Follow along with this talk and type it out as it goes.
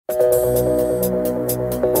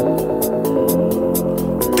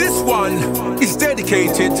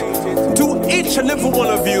dedicated to each and every one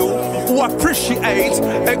of you who appreciate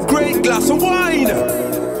a great glass of wine.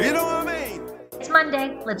 You know what I mean? It's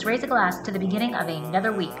Monday. Let's raise a glass to the beginning of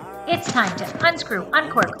another week. It's time to unscrew,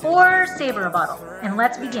 uncork, or saber a bottle. And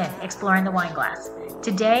let's begin exploring the wine glass.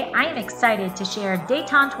 Today, I am excited to share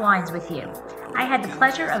Detente Wines with you. I had the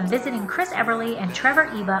pleasure of visiting Chris Eberle and Trevor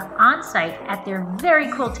on site at their very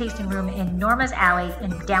cool tasting room in Norma's Alley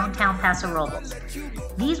in downtown Paso Robles.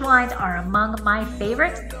 These wines are among my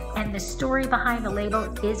favorites, and the story behind the label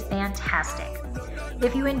is fantastic.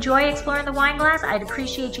 If you enjoy exploring the wine glass, I'd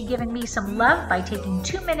appreciate you giving me some love by taking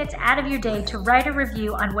 2 minutes out of your day to write a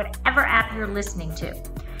review on whatever app you're listening to.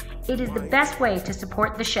 It is the best way to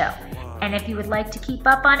support the show. And if you would like to keep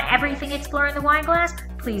up on everything Exploring the Wine Glass,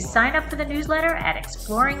 please sign up for the newsletter at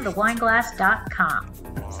exploringthewineglass.com.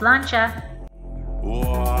 Slancha!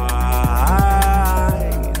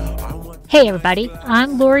 Hey everybody,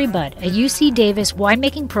 I'm Lori Budd, a UC Davis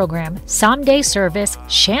winemaking program, someday service,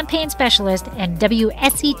 champagne specialist, and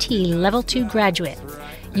WSET Level 2 graduate.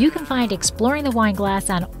 You can find Exploring the Wine Glass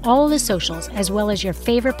on all the socials as well as your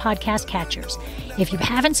favorite podcast catchers. If you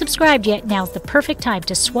haven't subscribed yet, now's the perfect time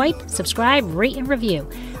to swipe, subscribe, rate, and review.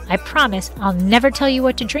 I promise I'll never tell you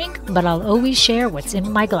what to drink, but I'll always share what's in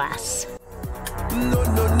my glass.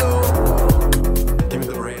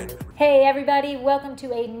 Hey everybody, welcome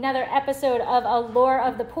to another episode of Allure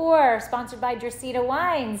of the Poor, sponsored by Detente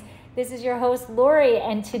Wines. This is your host Lori,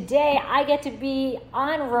 and today I get to be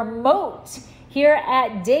on remote here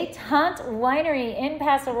at Detente Winery in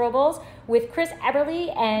Paso Robles with Chris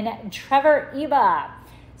Eberle and Trevor Eba.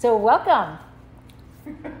 So welcome.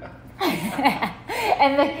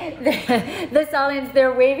 And the Solins,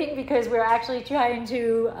 they're waving because we're actually trying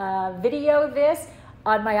to video this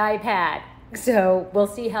on my iPad. So we'll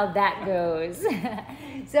see how that goes.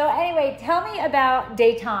 So anyway, tell me about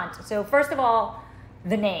Detente. So first of all,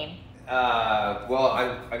 the name. Well,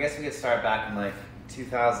 I guess we could start back in like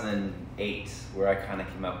 2008, where I kind of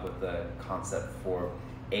came up with the concept for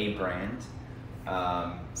a brand.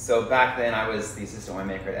 So back then I was the assistant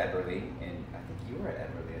winemaker at Eberle, and I think you were at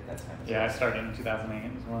Eberle at that time. Yeah, I started in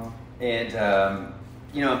 2008 as well. And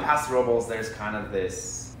you know, in Paso Robles, there's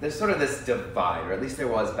sort of this divide, or at least there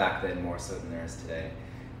was back then more so than there is today,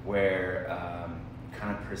 where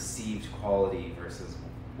kind of perceived quality versus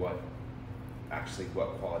what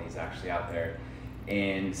quality is actually out there.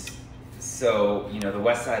 And so, you know, the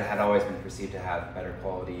West Side had always been perceived to have better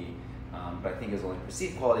quality, but I think it was only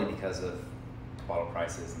perceived quality because of bottle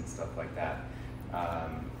prices and stuff like that.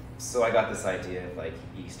 So I got this idea of like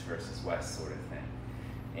East versus West sort of thing.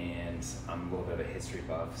 And I'm a little bit of a history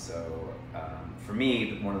buff, so for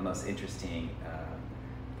me, one of the most interesting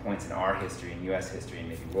points in our history, in US history, and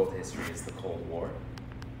maybe world history, is the Cold War.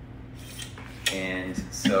 And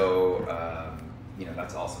so, you know,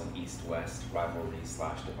 that's also an East-West rivalry /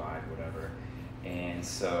 divide, whatever. And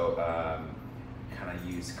so, kind of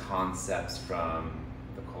use concepts from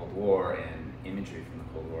the Cold War and imagery from the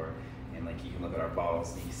Cold War. And like, you can look at our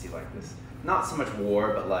bottles and you can see like this, not so much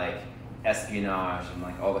war, but like espionage and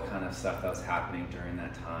like all the kind of stuff that was happening during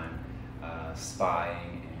that time,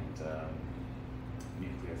 spying and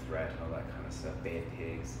nuclear threat and all that kind of stuff, Bay of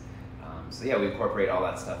Pigs. So yeah, we incorporate all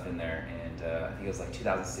that stuff in there, and I think it was like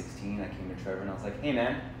 2016, I came to Trevor and I was like, hey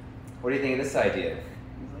man, what do you think of this idea? He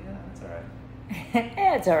was like, yeah, that's all right.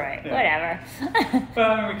 Yeah, it's all right, yeah. Whatever.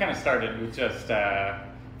 Well, I mean, we kind of started with just a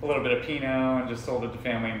little bit of Pinot and just sold it to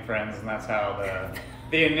family and friends, and that's how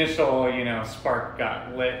the initial, you know, spark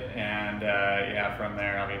got lit. And yeah, from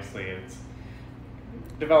there, obviously, it's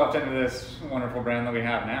developed into this wonderful brand that we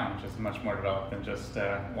have now, which is much more developed than just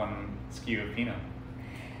one SKU of Pinot.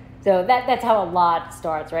 So that's how a lot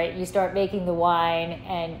starts, right? You start making the wine,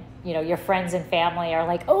 and you know your friends and family are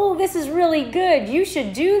like, "Oh, this is really good. You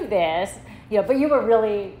should do this." You know, but you were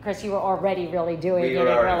really, Chris, you were already really doing it. We were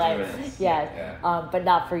already doing it. Yeah. But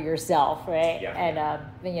not for yourself, right? Yeah. And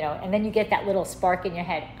you know, and then you get that little spark in your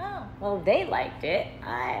head. Oh, well, they liked it.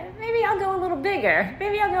 Maybe I'll go a little bigger.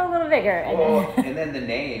 And then the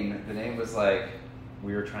name was like,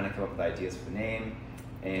 we were trying to come up with ideas for the name,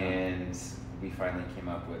 and we finally came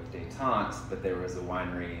up with Detente, but there was a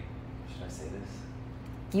winery, should I say this?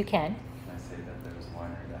 You can. Can I say that there was a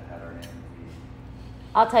winery that had our name?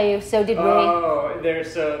 I'll tell you, so did we. Oh,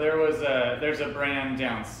 there's a brand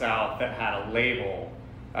down south that had a label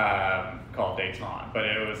called Detente, but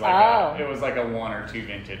it was like a 1 or 2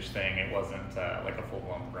 vintage thing. It wasn't like a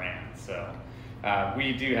full-blown brand. So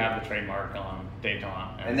we do have the trademark on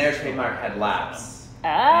Detente. And their trademark had lapse.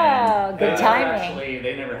 Oh, good timing. Actually,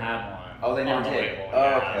 they never had one. Oh, they never on the did. label. Oh,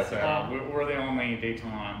 Yeah, okay. So we're the only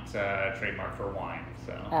Detente trademark for wine.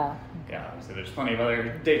 So yeah, so there's plenty of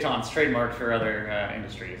other Detentes trademarked for other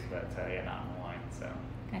industries, but yeah, not in wine. So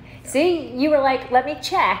yeah. See, you were like, let me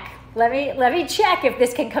check. Let me check if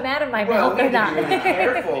this can come out of my mouth or not. We had to be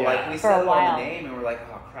really careful. Yeah. Like we For a settled while. on the name, and we're like,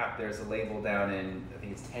 oh crap, there's a label down in, I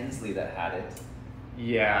think it's Tensley that had it.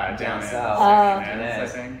 Yeah, Down in south. I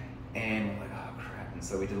think. And we're like, oh crap. And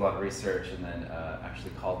so we did a lot of research and then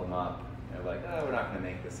actually called them up. And they're like, oh, we're not going to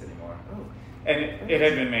make this anymore. Oh. And it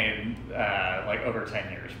had been made like over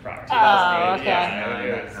 10 years prior to that. Okay.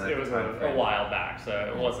 Yeah, it was a while back, so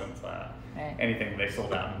it wasn't anything they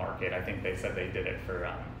sold out in the market. I think they said they did it for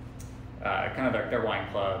kind of their wine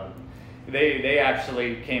club. They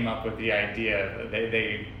actually came up with the idea that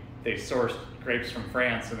they sourced grapes from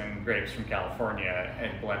France and then grapes from California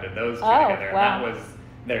and blended those two together. Wow. And that was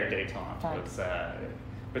their detente,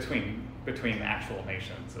 was between the actual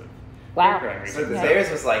nations of Wow. growing regions. So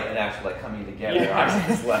theirs was like an actual like coming together. Yeah. Ours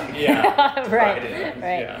was like right.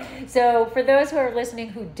 Yeah. So for those who are listening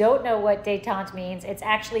who don't know what détente means, it's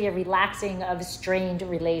actually a relaxing of strained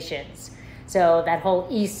relations. So that whole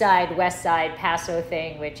east side, west side Paso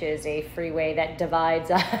thing, which is a freeway that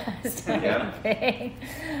divides us. Thing.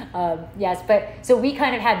 Yes, but so we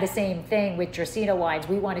kind of had the same thing with Dracaena wines.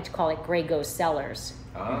 We wanted to call it Grey Ghost Cellars.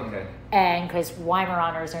 Oh, okay. And because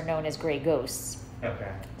Weimaraners are known as Grey Ghosts.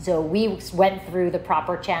 Okay. So we went through the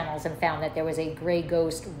proper channels and found that there was a Grey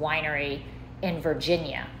Ghost winery in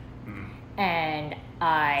Virginia. And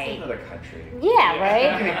It's another country. yeah,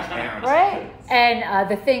 right? Count. Right? And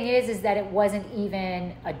the thing is that it wasn't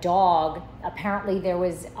even a dog. Apparently there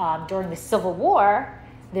was, during the Civil War,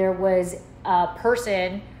 there was a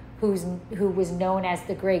person who was known as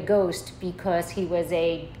the Grey Ghost because he was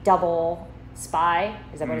a double spy.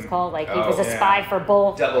 Is that what it's called? Like he was a spy for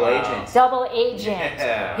both. Double agent. Double agent.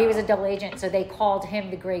 Yeah. He was a double agent, so they called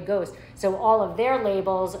him the Grey Ghost. So all of their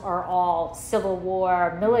labels are all Civil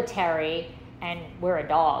War, military, and we're a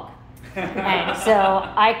dog. And so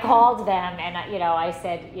I called them and I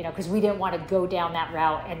said, because we didn't want to go down that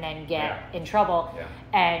route and then get in trouble. Yeah.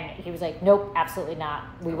 And he was like, nope, absolutely not.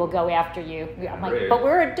 We will go after you. I'm like, but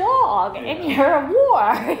we're a dog and you're a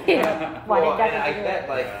war. Well, and I bet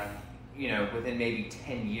within maybe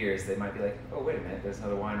 10 years, they might be like, oh, wait a minute, there's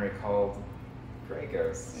another winery called Grey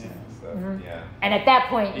Ghost. Yeah. So, And at that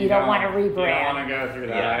point, you don't want to rebrand. You don't want to go through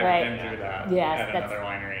that. Right. I've been through that at another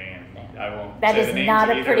winery. And I won't that say is the names not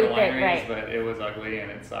of a either pretty of the thing, wineries, right? but it was ugly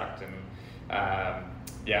and it sucked. And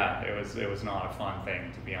it was not a fun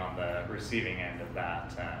thing to be on the receiving end of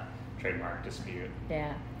that trademark dispute.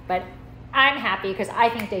 Yeah. But I'm happy because I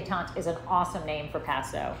think Detente is an awesome name for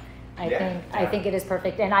Paso. I think it is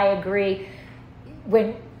perfect, and I agree.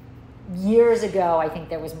 When years ago, I think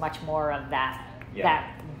there was much more of that.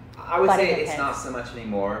 That I would say it's not so much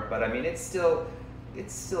anymore, but I mean it's still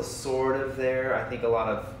sort of there. I think a lot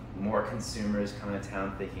of more consumers come into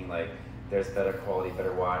town thinking like there's better quality,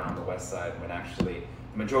 better wine on the west side, when actually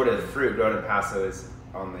the majority of the fruit grown in Paso is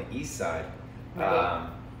on the east side. Right.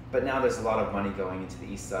 But now there's a lot of money going into the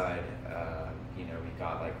east side. We've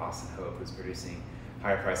got like Austin Hope, who's producing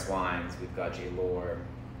higher priced wines. We've got J. Lore,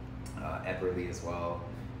 Eberle as well.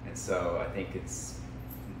 And so I think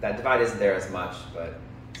that divide isn't there as much, but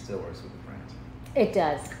it still works with the brand. It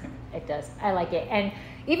does. It does. I like it. And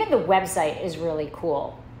even the website is really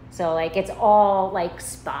cool. So like it's all like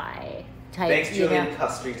spy type. Thanks, Julian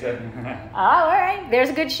Custrita. Oh, all right. There's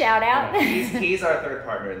a good shout out. He's our third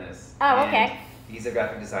partner in this. Oh, okay. He's a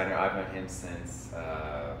graphic designer. I've known him since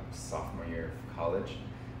sophomore year of college.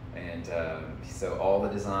 And so all the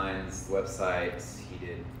designs, the websites, he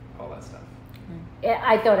did all that stuff.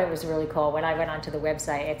 I thought it was really cool when I went onto the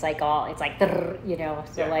website. It's like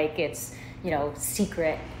it's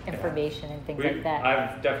secret information and things like that.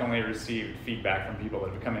 I've definitely received feedback from people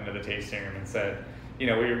that have come into the tasting room and said,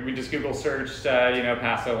 we just Google searched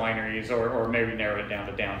Paso wineries or maybe narrowed it down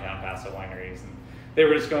to downtown Paso wineries, and they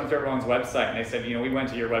were just going through everyone's website and they said, we went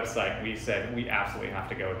to your website and we said we absolutely have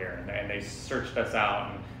to go here, and they searched us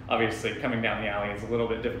out, and obviously coming down the alley is a little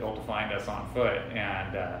bit difficult to find us on foot,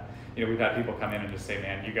 and we've had people come in and just say,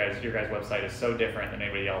 man, your guys' website is so different than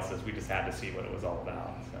anybody else's. We just had to see what it was all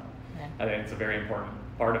about. So I think it's a very important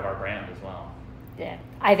part of our brand as well. Yeah,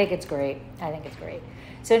 I think it's great.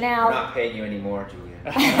 So now we're not paying you anymore, Julian.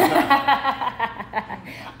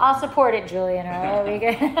 I'll support it, Julian. All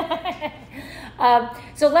right,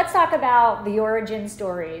 so let's talk about the origin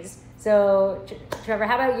stories. So, Trevor,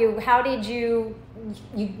 how about you? How did you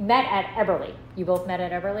met at Eberle? You both met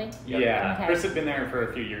at Eberle? Yeah, okay. Chris had been there for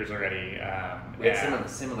a few years already. We had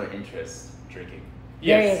similar interests, drinking.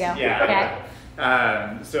 Yes. There you go. Yeah.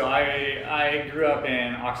 Okay. So I grew up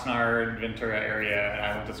in Oxnard, Ventura area, and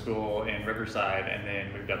I went to school in Riverside, and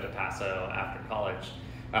then moved up to Paso after college.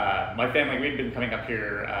 My family, we'd been coming up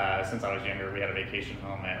here since I was younger. We had a vacation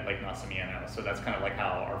home at Lake Nacimiento, so that's kind of like how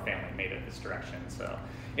our family made it this direction. So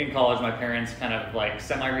in college, my parents kind of like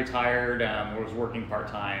semi-retired, was working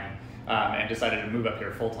part-time, and decided to move up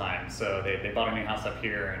here full-time. So they bought a new house up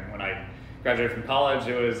here, and when I graduated from college,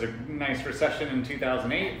 it was a nice recession in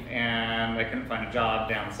 2008, and I couldn't find a job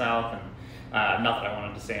down south, and not that I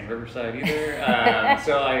wanted to stay in Riverside either.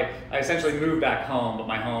 So I essentially moved back home, but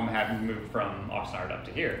my home hadn't moved from Oxnard up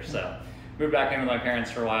to here. So moved back in with my parents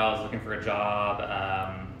for a while. I was looking for a job.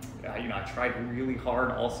 I tried really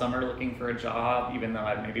hard all summer looking for a job, even though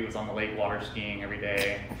I maybe was on the lake water skiing every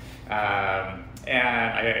day. And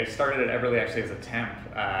I started at Eberle actually as a temp.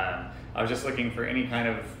 I was just looking for any kind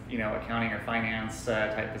of accounting or finance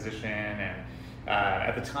type position, and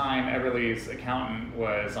at the time Eberle's accountant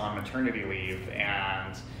was on maternity leave,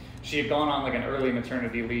 and she had gone on like an early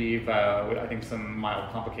maternity leave with I think some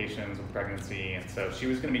mild complications with pregnancy, and so she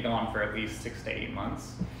was going to be gone for at least 6 to 8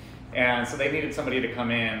 months. And so they needed somebody to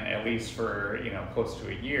come in at least for close to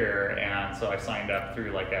a year, and so I signed up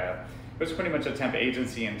through it was pretty much a temp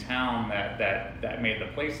agency in town that made the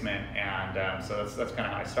placement, and so that's kind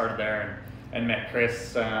of how I started there and met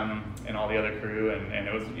Chris and all the other crew, and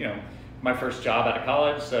it was my first job out of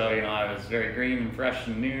college, so I was very green and fresh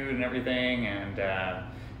and new and everything, and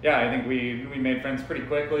I think we made friends pretty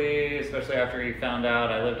quickly, especially after he found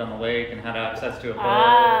out I lived on the lake and had access to a boat.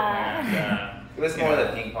 And, it was more the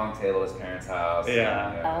ping pong table at his parents' house.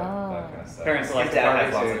 Yeah. And, that kind of stuff. Parents like his to dad party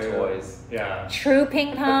has lots of too. toys. Yeah. True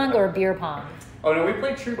ping pong or beer pong? Oh no, we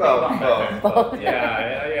played true ping Well, pong. both.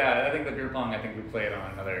 Yeah. I think the beer pong. I think we played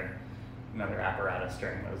on another apparatus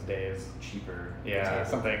during those days. Cheaper. Yeah,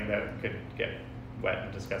 something that could get wet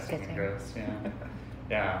and disgusting and gross. Yeah.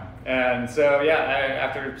 Yeah, and so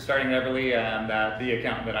after starting at Eberle, the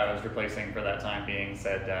accountant that I was replacing for that time being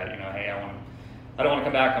said, hey, I don't want to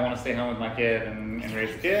come back. I want to stay home with my kid and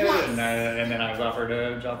raise the kid. Yes. And then I was offered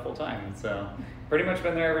a job full time. So pretty much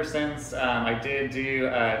been there ever since. I did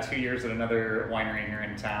do 2 years at another winery here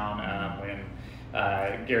in town when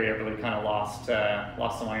Gary Eberle kind of lost the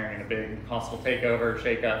winery in a big hostile takeover,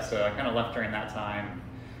 shakeup. So I kind of left during that time.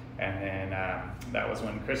 And then that was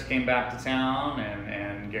when Chris came back to town,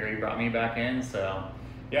 and Gary brought me back in. So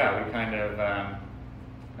yeah, we kind of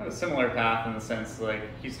had a similar path in the sense like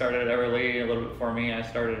he started at Eberle a little bit before me. I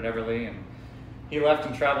started at Eberle, and he left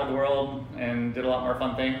and traveled the world and did a lot more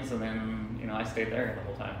fun things. And then I stayed there the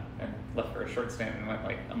whole time and left for a short stint and went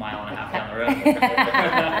like a mile and a half down the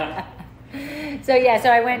road. So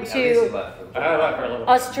I went to I left for a little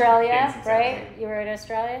Australia, right? You were in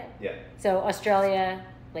Australia? Yeah. So Australia,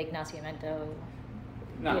 Lake Nacimiento.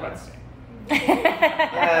 Not quite the same.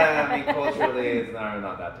 Yeah, I mean, culturally, it's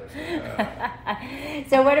not that different.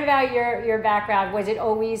 So what about your background? Was it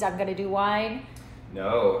always, I'm going to do wine?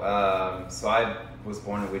 No. So I was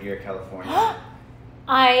born in Whittier, California.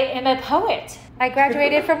 I am a poet. I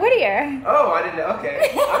graduated from Whittier. Oh, I didn't know.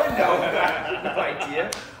 Okay. I didn't know that. No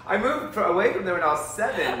idea. I moved away from there when I was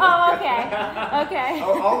 7. Oh, okay. Okay.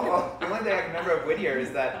 The only thing I can remember of Whittier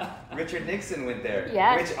is that Richard Nixon went there.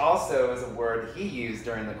 Yes. Which also is a word he used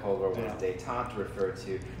during the Cold War was détente to refer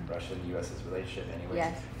to Russia and U.S.'s relationship anyways.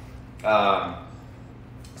 Yes.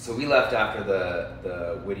 So we left after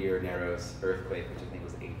the Whittier Narrows earthquake, which I think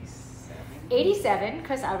was 87. 87,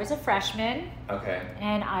 because I was a freshman. Okay.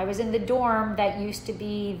 And I was in the dorm that used to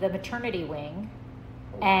be the maternity wing.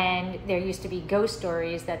 And there used to be ghost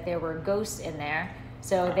stories that there were ghosts in there.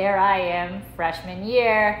 So there I am, freshman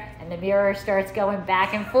year, and the mirror starts going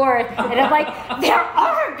back and forth. And I'm like, there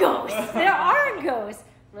are ghosts! There are ghosts!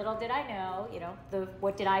 Little did I know,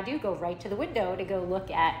 what did I do? Go right to the window to go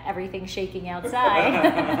look at everything shaking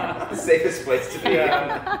outside. The safest place to be. All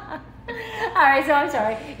right, so I'm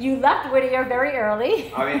sorry. You left Whittier very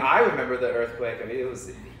early. I mean, I remember the earthquake. I mean,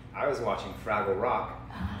 I was watching Fraggle Rock.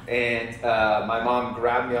 And my mom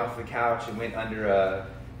grabbed me off the couch and went under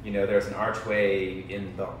there's an archway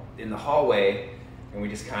in the hallway, and we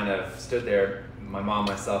just kind of stood there, my mom,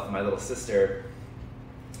 myself, and my little sister,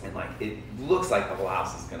 and like it looks like the whole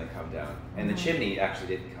house is gonna come down, and the chimney actually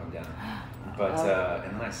didn't come down, but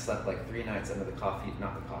and then I slept like 3 nights under the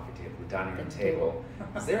dining room table.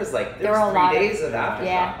 There was 3 days of aftershocks.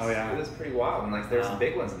 Yeah. Oh yeah. It was pretty wild, and there were some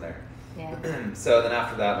big ones in there. Yeah. So then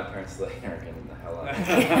after that, my parents were like, "You're getting the hell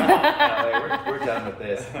out. We're done with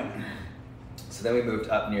this." So then we moved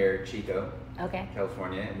up near Chico,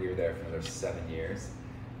 California, and we were there for another 7 years.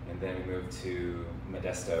 And then we moved to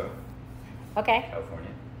Modesto,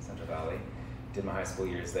 California, Central Valley. did my high school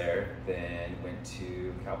years there, then went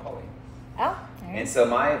to Cal Poly. Oh, all right. And so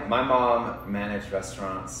my mom managed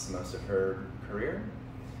restaurants most of her career.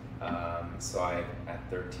 So at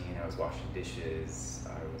 13, I was washing dishes,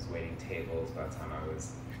 I was waiting tables. By the time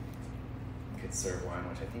could serve wine,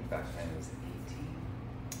 which I think back then was 18.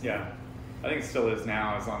 Yeah. I think it still is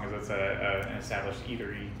now, as long as it's an established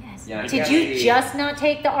eatery. Yes. Yeah, Did you just not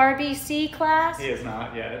take the RBC class? He has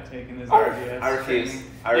not yet taken his I RBS. refuse.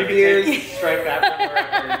 I You can refuse. strike that from the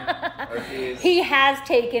record. I refuse. He has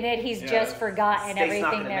taken it. He's Yeah. just forgotten State's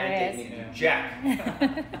not everything gonna there mandate me is. to do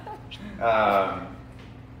Yeah. Jack.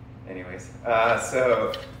 Anyways,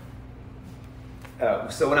 so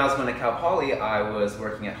when I was going to Cal Poly, I was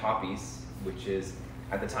working at Hoppy's, which is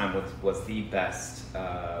at the time was the best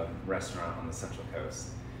restaurant on the Central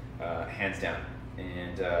Coast, hands down.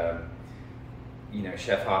 And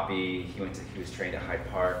Chef Hoppy, he was trained at Hyde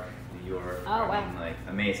Park, New York. Oh, wow. I mean, like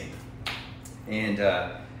amazing. And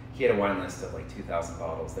he had a wine list of like 2,000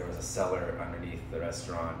 bottles. There was a cellar underneath the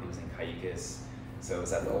restaurant. It was in Cayucas, so it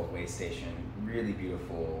was at the old way station. Really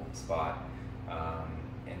beautiful spot.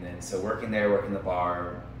 And then so working there, working the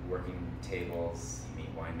bar, working tables, you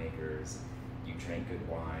meet winemakers, you drink good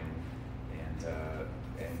wine,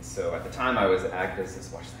 and so at the time I was ag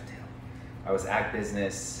business. Watch that tail. I was ag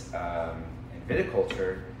business and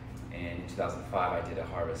viticulture, and in 2005 I did a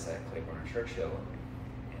harvest at Claiborne and Churchill,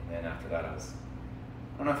 and then after that I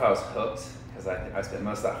don't know if I was hooked because I spent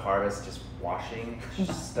most of that harvest just washing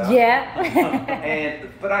stuff. Yeah.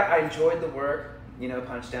 But I enjoyed the work,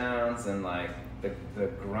 punch downs and like the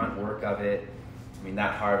grunt work of it. I mean,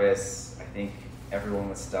 that harvest, I think everyone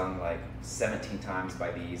was stung like 17 times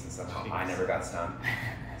by bees, and somehow I never got stung.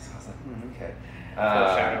 So I was like, okay.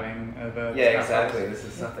 Foreshadowing of a Yeah, exactly. This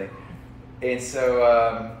is something. And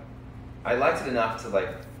so I liked it enough to like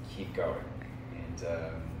keep going. And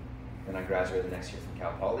then I graduated the next year from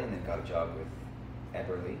Cal Poly, and then got a job with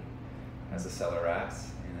Eberle as a cellar rat,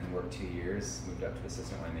 and then worked 2 years, moved up to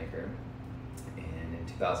assistant winemaker. And in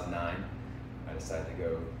 2009, I decided to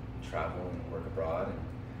go travel and work abroad. And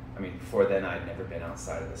I mean, before then, I'd never been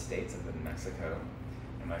outside of the States. I'd been in Mexico,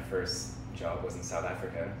 and my first job was in South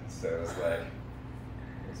Africa. So it was a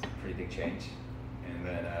pretty big change. And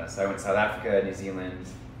then, so I went to South Africa, New Zealand,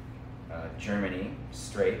 Germany,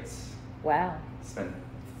 straight. Wow. Spent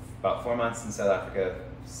about 4 months in South Africa,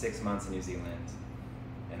 6 months in New Zealand,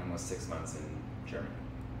 and almost 6 months in Germany.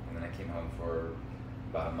 And then I came home for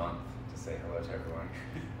about a month to say hello to everyone.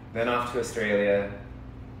 Then off to Australia,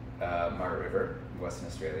 Margaret River, Western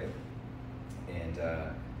Australia, and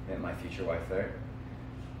met my future wife there.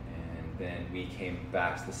 And then we came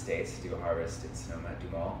back to the States to do a harvest in Sonoma at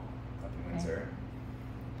Dumal, up in Windsor.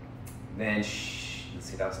 Then, let's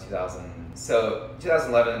see, that was 2000. So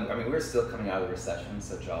 2011, I mean, we were still coming out of the recession,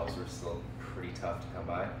 so jobs were still pretty tough to come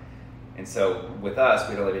by. And so with us,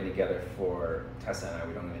 we'd only been together Tessa and I,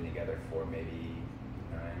 we'd only been together for maybe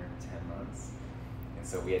 9 or 10 months. And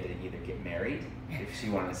so we had to either get married if she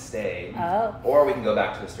wanted to stay, or we can go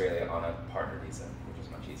back to Australia on a partner visa, which was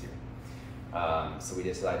much easier. So we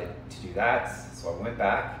decided to do that. So I went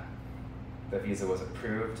back. The visa was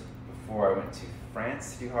approved before I went to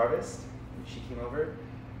France to do harvest, and she came over.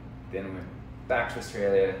 Then we went back to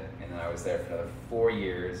Australia, and then I was there for another 4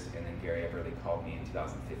 years, and then Gary Eberle called me in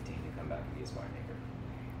 2015 to come back and be his winemaker.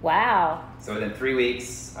 Wow. So within 3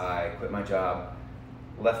 weeks, I quit my job,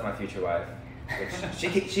 left my future wife,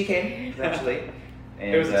 which she came eventually.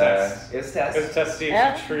 And, it was a test. It was a test. It was a test to see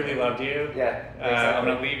if she truly loved you. Yeah, exactly. I'm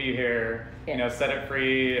going to leave you here. Yeah. Set it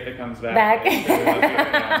free if it comes back. It truly loves you,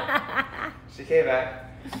 yeah. She came back,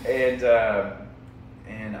 and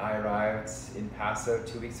I arrived in Paso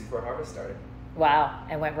 2 weeks before harvest started. Wow.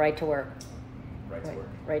 And went right to work. Right to work.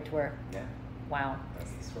 Right to work. Yeah. Wow.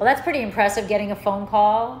 That's the story. Well, that's pretty impressive, getting a phone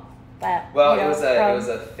call. But, Well, it was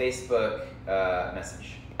a Facebook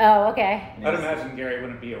message. Oh, okay. I'd imagine Gary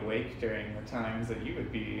wouldn't be awake during the times that you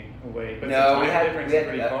would be awake. But No, the we time had difference is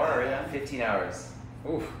pretty far, yeah. 15 hours.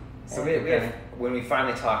 Oof. So we had, when we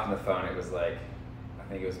finally talked on the phone, it was like, I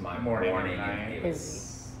think it was my morning. Morning or night. And it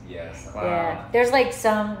was, yes. Wow. Yeah, there's like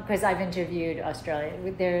some, because I've interviewed Australia.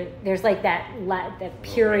 There's like that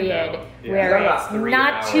period window. Yeah. where About it's 3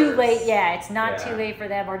 not too hours. late. Yeah, it's not Yeah. too late for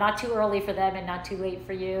them, or not too early for them, and not too late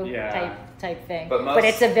for you. Yeah. Type thing. But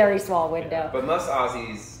it's a very small window. But most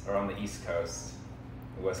Aussies are on the East Coast.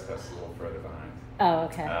 The West Coast is a little further behind. Oh,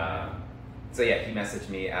 okay. So yeah, he messaged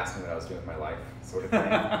me, asked me what I was doing with my life, sort of thing.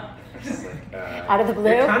 I was just like, Out of the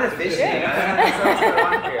blue? You're kind of fishy. I don't know what's going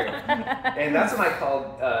on here. And that's when I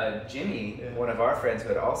called Jimmy, one of our friends who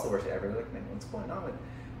had also worked at Eberle. Like, man, what's going on with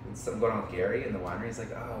something going on with Gary and the winery? He's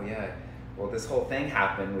like, oh yeah, well, this whole thing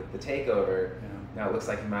happened with the takeover. Now it looks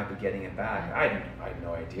like he might be getting it back. I had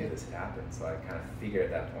no idea this had happened, so I kind of figured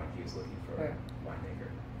at that point he was looking for a winemaker.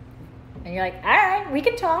 And you're like, all right, we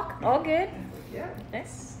can talk, all good. Yeah,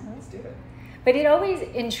 let's do it. But it always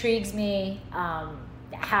intrigues me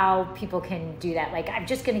how people can do that. Like, I'm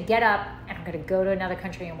just going to get up and I'm going to go to another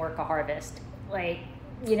country and work a harvest. Like,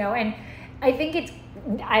 you know, and I think it's,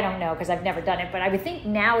 I don't know because I've never done it, but I would think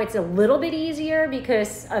now it's a little bit easier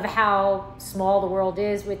because of how small the world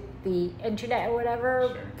is with the internet or whatever.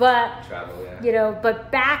 Sure. But, travel, yeah. You know,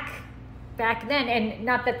 but back then, and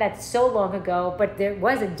not that that's so long ago, but there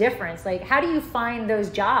was a difference. Like, how do you find those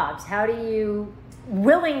jobs? How do you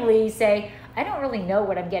willingly say, I don't really know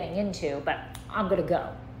what I'm getting into, but I'm going to go?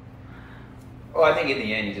 Well, I think in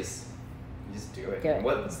the end, you just do it. Do it.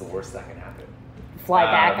 What's the worst that can happen? Fly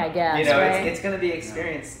back, I guess. You know, right? it's going to be an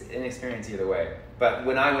experience either way. But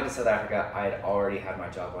when I went to South Africa, I had already had my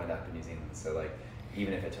job lined up in New Zealand. So, like,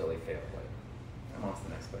 even if it totally failed, like, I'm on to the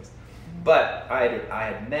next place. But I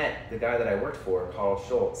had met the guy that I worked for, Carl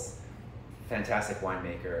Schultz, fantastic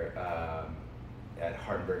winemaker at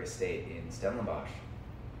Hartenberg Estate in Stellenbosch.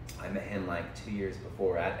 I met him like 2 years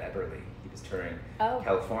before at Eberle. He was touring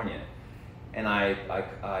California. And I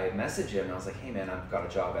messaged him and I was like, hey man, I've got a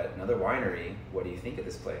job at another winery. What do you think of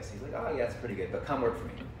this place? He's like, oh yeah, it's pretty good, but come work for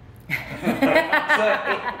me. So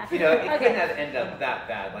it couldn't have ended up that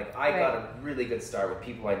bad. Like I got a really good start with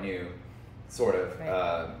people I knew, sort of,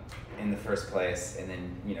 in the first place, and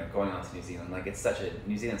then going on to New Zealand. Like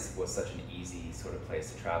New Zealand was such an easy sort of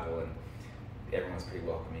place to travel, and everyone was pretty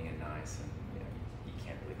welcoming and nice, and you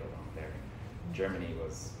can't really go wrong there. Germany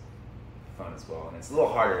was fun as well, and it's a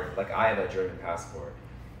little harder. Like I have a German passport,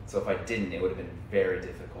 so if I didn't, it would have been very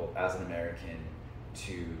difficult as an American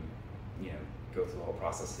to go through the whole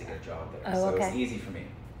process to get a job there. So it was easy for me,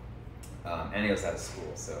 and it was out of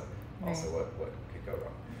school, so also what could go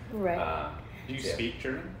wrong. Right. Do you speak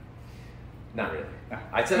German? Not really.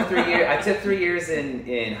 I took 3 years. I took 3 years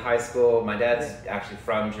in high school. My dad's actually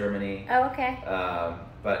from Germany. Oh, okay.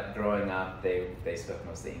 But growing up, they spoke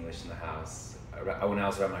mostly English in the house. When I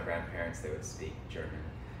was around my grandparents, they would speak German.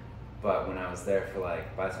 But when I was there for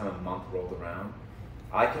by the time a month rolled around,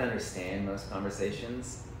 I can understand most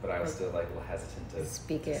conversations, but I was still a little hesitant to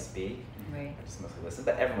speak. Right. I just mostly listened.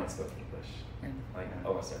 But everyone spoke English,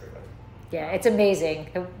 almost everybody. Yeah, it's amazing.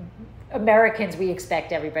 Americans, we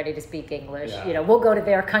expect everybody to speak English. Yeah. We'll go to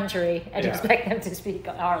their country and expect them to speak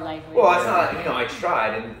our language. Well, it's not. I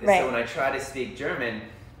tried, and so when I try to speak German,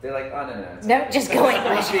 they're like, "Oh no, no, just go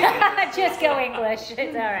English. Just go English.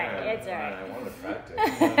 It's all right. It's all right." I want to practice.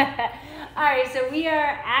 All right, so we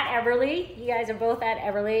are at Eberle. You guys are both at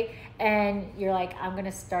Eberle, and you're like, I want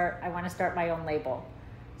to start my own label.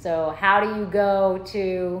 So how do you go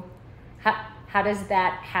to? How does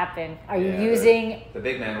that happen? Are you using? The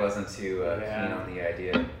big man wasn't too keen on the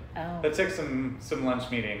idea. Oh. It took some lunch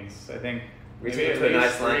meetings. I think we took to a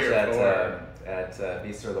nice lunch at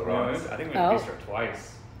Bistro Le Rose. I think we went to Bistro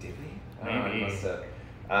twice. Did we? Maybe. Must have.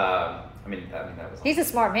 I mean that was. He's a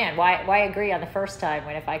smart man. Why agree on the first time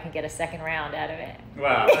if I can get a second round out of it?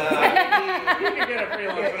 Well, he can get a free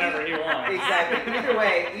lunch whenever he wants. Exactly. Either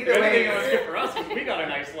way. It was good for us because we got a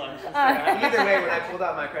nice lunch. Either way, when I pulled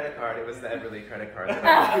out my credit card, it was the Eberle credit card that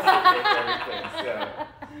I used to pay for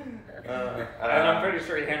everything. So. And I'm pretty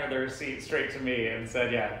sure he handed the receipt straight to me and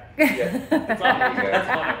said, Yeah. It's on it. It's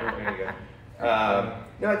on it. There you go.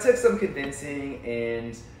 No, it took some convincing,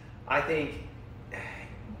 and I think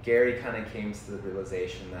Gary kind of came to the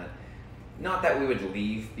realization that, not that we would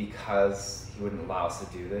leave because he wouldn't allow us to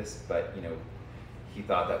do this, but he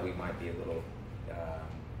thought that we might be a little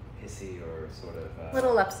pissy or sort of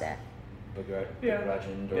little upset, begrudged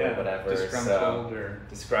or whatever,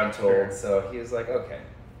 disgruntled. Sure. So he was like, okay,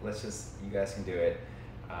 you guys can do it.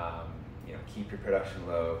 Keep your production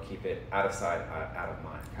low, keep it out of sight, out of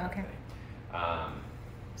mind. Okay.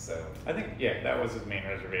 So I think that was his main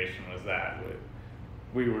reservation, was that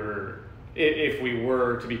if we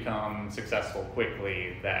were to become successful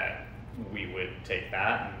quickly, that we would take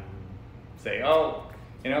that and say,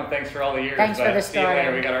 thanks for all the years. Thanks for the see you later.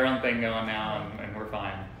 start. We got our own thing going now, and we're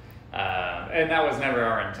fine. And that was never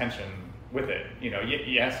our intention with it.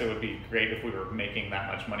 Yes, it would be great if we were making that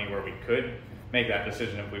much money where we could make that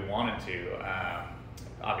decision if we wanted to.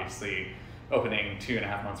 Obviously, opening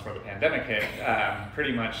 2.5 months before the pandemic hit,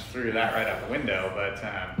 pretty much threw that right out the window. But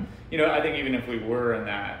I think even if we were in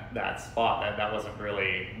that spot, that wasn't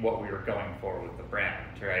really what we were going for with the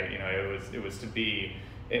brand, right? It was to be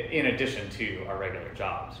in addition to our regular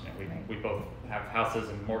jobs. You know, we both have houses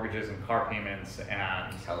and mortgages and car payments,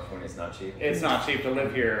 and California's not cheap. It's not cheap to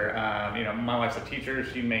live here. You know, my wife's a teacher.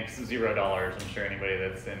 She makes $0. I'm sure anybody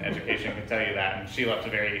that's in education can tell you that. And she left a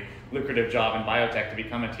very lucrative job in biotech to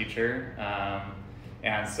become a teacher.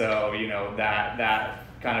 And so, you know, that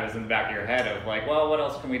kind of is in the back of your head of like, well, what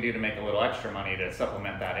else can we do to make a little extra money to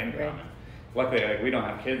supplement that income? Right. And luckily, like, we don't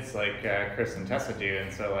have kids like Chris and Tessa do,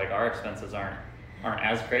 and so like our expenses aren't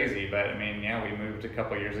as crazy. But I mean, yeah, we moved a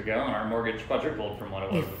couple years ago, and our mortgage quadrupled from what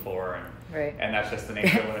it was before, and that's just the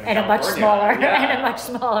nature of living in and California. a much smaller, yeah. and a much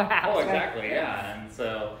smaller house. Oh, exactly, right? Yeah. And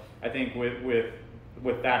so I think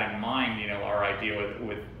with that in mind, you know, our idea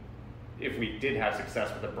with if we did have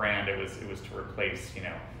success with the brand, it was to replace, you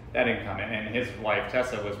know, that income. And his wife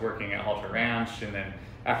Tessa was working at Halter Ranch, and then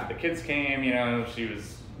after the kids came, you know, she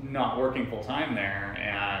was not working full time there,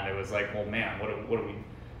 and it was like, well, man, what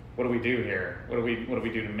do we do here? What do we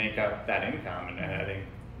do to make up that income? And I think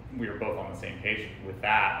we were both on the same page with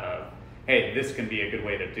that of, hey, this can be a good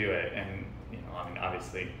way to do it. And you know, I mean,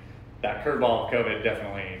 obviously, that curveball of COVID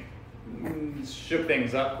definitely shook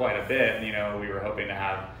things up quite a bit. You know, we were hoping to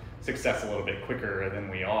have success a little bit quicker than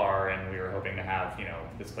we are, and we were hoping to have, you know,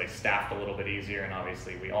 this place staffed a little bit easier. And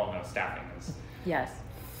obviously, we all know staffing is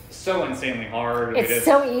so insanely hard. It's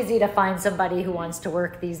so easy to find somebody who wants to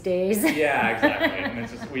work these days. Yeah, exactly. And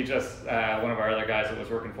it's just one of our other guys that was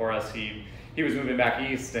working for us, he was moving back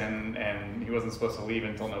east, and he wasn't supposed to leave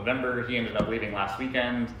until November. He ended up leaving last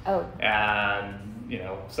weekend. Oh. And you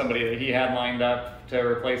know, somebody that he had lined up to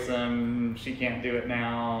replace him, she can't do it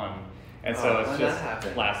now, and so it's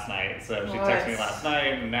just last night. So she texted me last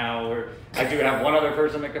night, and now I do have one other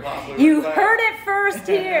person that could possibly. You heard it first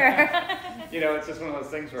here. You know, it's just one of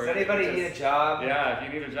those things where. Does anybody need a job? Yeah, if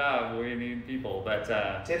you need a job, we need people. But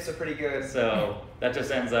tips are pretty good. So that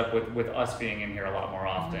just ends up with us being in here a lot more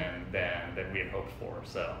often than we had hoped for.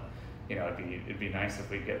 So, you know, it'd be nice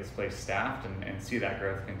if we get this place staffed and see that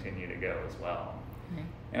growth continue to go as well. Mm-hmm.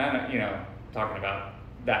 And I, you know, talking about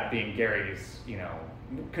that being Gary's, you know,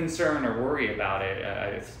 concern or worry about it,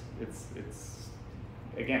 it's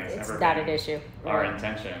never not been an issue. Our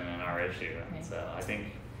intention and our issue. And so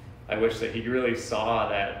I wish that he really saw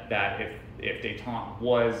that if Detente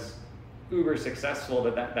was uber successful,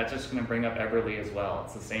 that's just going to bring up Eberle as well.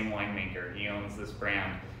 It's the same winemaker. He owns this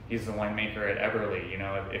brand. He's the winemaker at Eberle. You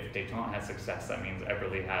know, if Detente has success, that means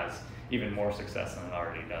Eberle has even more success than it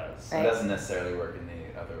already does. So it doesn't necessarily work in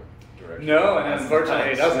the other direction. No, and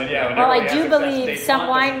unfortunately it doesn't. Yeah. Well, I do believe some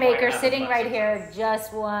winemaker sitting right here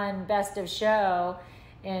just won Best of Show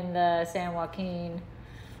in the San Joaquin.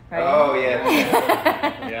 Right? Oh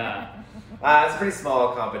yeah. Yeah. It's a pretty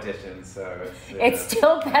small competition, so it's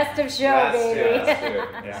still Best of Show, baby.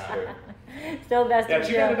 That's true. Still Best of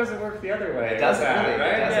Show. Yeah, too bad it doesn't work the other way. It doesn't really,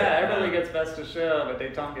 right? It doesn't. Eberle gets Best of Show, but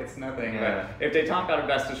Detente gets nothing. Yeah. But if Detente got a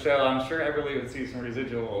Best of Show, I'm sure Eberle would see some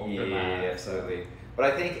residual from that. Yeah, absolutely. But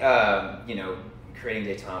I think you know,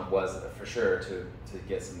 creating Detente was for sure to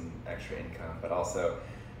get some extra income, but also,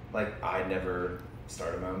 like, I never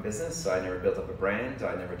started my own business, so I never built up a brand.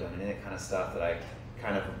 I'd never done any of that kind of stuff that I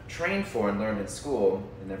kind of trained for and learned in school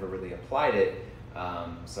and never really applied it.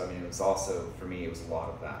 So I mean, it was also, for me, it was a lot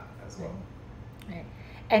of that as well. Right.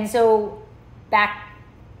 And so back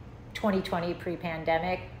 2020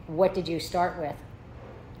 pre-pandemic, what did you start with?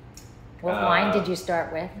 What wine did you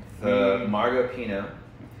start with? The Margot Pinot,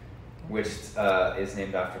 which is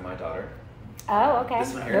named after my daughter. Oh, okay.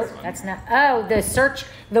 This one here. Nope, that's not. Oh,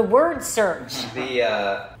 the word search.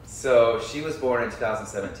 So she was born in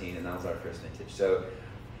 2017, and that was our first vintage. So,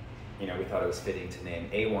 you know, we thought it was fitting to name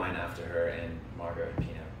a wine after her, and Margot and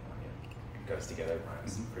Pinot goes together,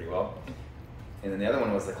 rhymes pretty well. And then the other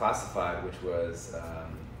one was the Classified, which was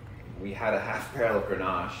we had a half barrel of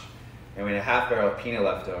Grenache, and we had a half barrel of Pinot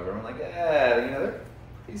left over. And we're like, yeah, you know, they're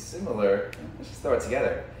pretty similar. Let's just throw it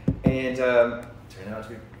together. And turned out to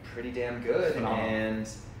be pretty damn good. And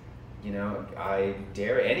you know, I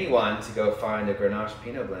dare anyone to go find a Grenache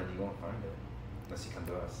Pinot blend. You won't find it unless you come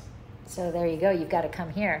to us. So there you go. You've got to come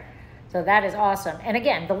here. So that is awesome. And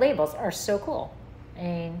again, the labels are so cool. I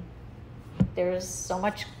mean, there's so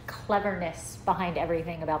much cleverness behind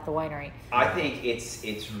everything about the winery. I think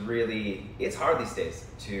it's really hard these days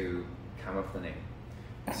to come up with a name,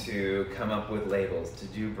 to come up with labels, to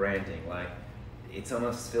do branding. Like, it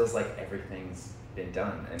almost feels like everything's been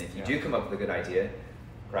done. And if you do come up with a good idea,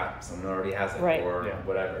 crap, someone already has it, or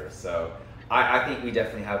whatever. So I think we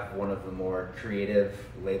definitely have one of the more creative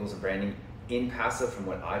labels and branding in Paso from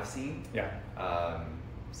what I've seen. Yeah.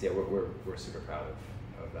 So yeah, we're super proud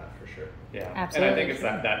of that for sure. Yeah. Absolutely. And I think it's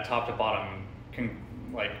that top to bottom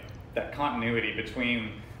that continuity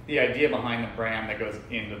between the idea behind the brand that goes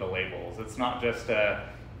into the labels. It's not just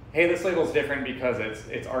hey, this label's different because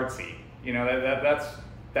it's artsy. You know,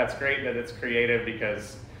 that's great that it's creative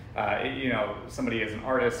because you know, somebody is an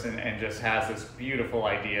artist and just has this beautiful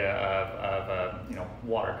idea of you know,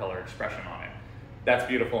 watercolor expression on it. That's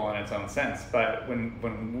beautiful in its own sense. But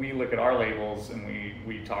when we look at our labels and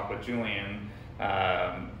we talk with Julian,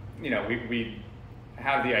 you know, we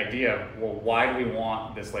have the idea of, well, why do we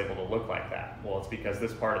want this label to look like that? Well, it's because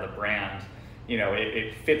this part of the brand, you know,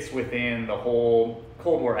 it fits within the whole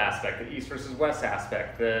Cold War aspect, the East versus West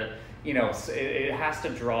aspect, you know, it has to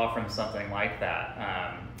draw from something like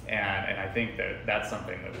that. And I think that's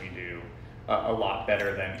something that we do a lot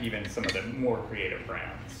better than even some of the more creative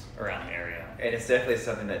brands around the area. And it's definitely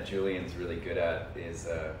something that Julian's really good at is,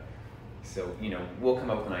 so, you know, we'll come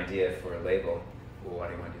up with an idea for a label. Well, why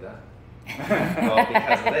do you want to do that? Well,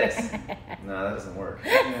 because of this. No, that doesn't work.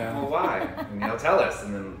 Yeah. Well, why? And he'll tell us,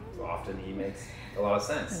 and then often he makes a lot of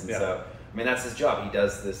sense. And yeah. so, I mean, that's his job. He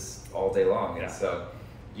does this all day long. And yeah. so,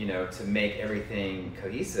 you know, to make everything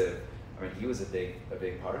cohesive, I mean, he was a big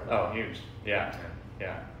part of it. Oh, huge. Yeah.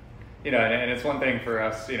 Yeah. You know, and it's one thing for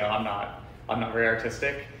us, you know, I'm not very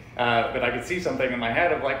artistic, but I could see something in my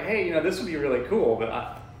head of like, hey, you know, this would be really cool, but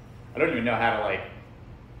I don't even know how to like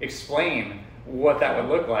explain what that would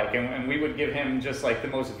look like, and we would give him just like the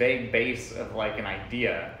most vague base of like an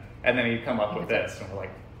idea, and then he'd come up with this, and we're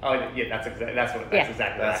like, oh yeah, that's exactly what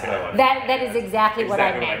I wanted. That is exactly what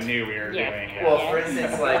I meant. What I knew we were doing. Yeah. Well, for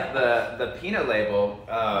instance, like the Pinot label,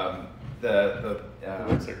 the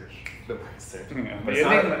word search. The word search.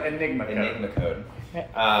 The Enigma code.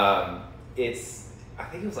 I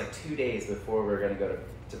think it was like 2 days before we were going to go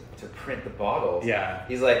to print the bottles. Yeah.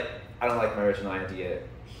 He's like, I don't like my original idea.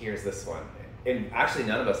 Here's this one. And actually,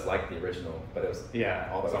 none of us liked the original, but it was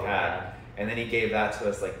all that we had. And then he gave that to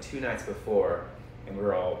us like 2 nights before, and we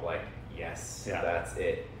were all like, yes, that's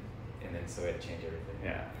it. And then so it changed everything.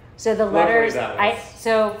 Yeah. So the letters,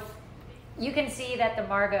 so you can see that the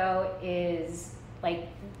Margot is like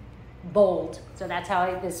bold. So that's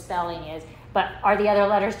how the spelling is. But are the other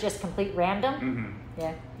letters just complete random? Mm-hmm.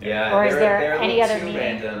 Yeah. Yeah. Or is there any other meaning?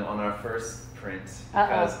 Random on our first print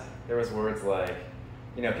because there was words like,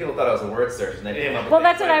 you know, people thought it was a word search, and they came up with well,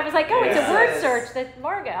 that's what I was like. Oh, it's a word search. That's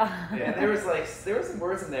Margot. Yeah, there were some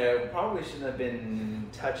words in there that probably shouldn't have been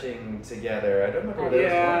touching together. I don't remember. There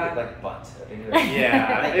was one like butt.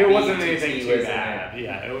 Yeah, it wasn't anything too bad.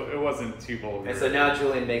 Yeah, it wasn't too vulgar. And so now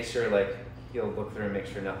Julian makes sure like he'll look through and make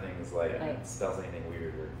sure nothing is like spells anything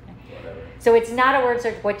weird or whatever. So it's not a word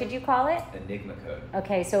search. What did you call it? Enigma code.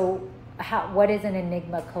 Okay, so. What is an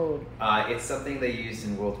Enigma code? It's something they used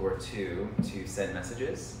in World War II to send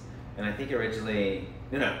messages. And I think originally,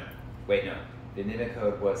 no. The Enigma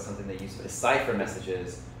code was something they used to decipher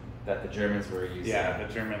messages that the Germans were using. Yeah,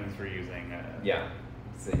 the Germans were using.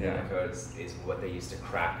 So the Enigma code is what they used to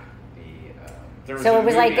crack the... So it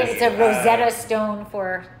was like, it's a Rosetta Stone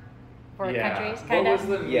for countries, kind of?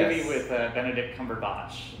 What was the movie with Benedict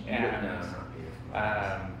Cumberbatch? And, no, not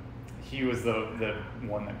beautiful. He was the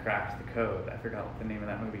one that cracked the code. I forgot what the name of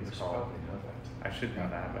that movie is called. I should know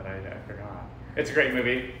that, but I forgot. It's a great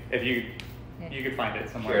movie. If you could find it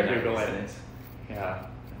somewhere, Google it. Yeah.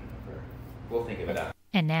 We'll think of it out.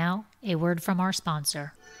 And now, a word from our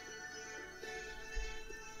sponsor.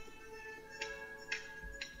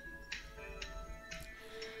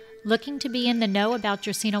 Looking to be in the know about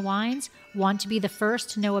Dracaena Wines? Want to be the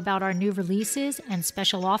first to know about our new releases and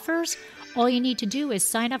special offers? All you need to do is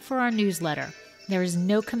sign up for our newsletter. There is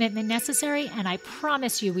no commitment necessary, and I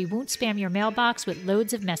promise you we won't spam your mailbox with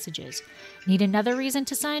loads of messages. Need another reason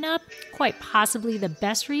to sign up? Quite possibly the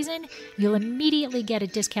best reason? You'll immediately get a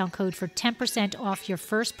discount code for 10% off your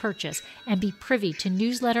first purchase and be privy to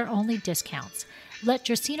newsletter-only discounts. Let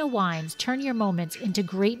Dracaena Wines turn your moments into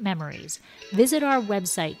great memories. Visit our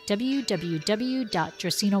website,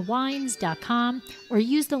 www.dracaenawines.com, or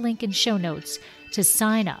use the link in show notes to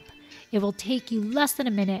sign up. It will take you less than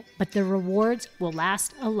a minute, but the rewards will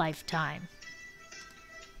last a lifetime.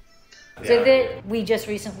 So we just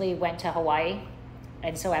recently went to Hawaii,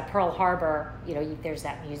 and so at Pearl Harbor, you know, there's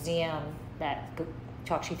that museum that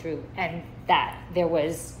talks you through, and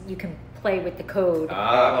you can play with the code.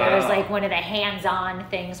 It was like one of the hands-on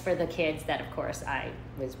things for the kids that, of course, I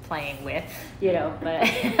was playing with, you know. But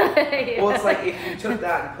well, it's like if you took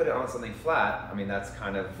that and put it on something flat. I mean, that's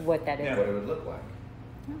kind of what that is. What it would look like.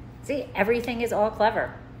 See, everything is all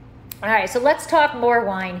clever. All right, so let's talk more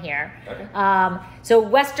wine here. Okay. So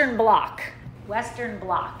Western Block.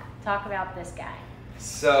 Talk about this guy.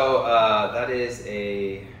 So that is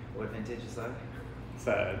what vintage is that? It's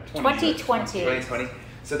 2020. 2020.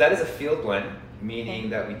 So that is a field blend, meaning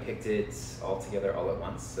that we picked it all together all at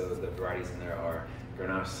once. So the varieties in there are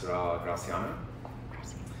Grenache Syrah Graciano.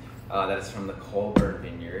 That is from the Colburn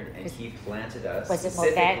Vineyard, and he planted us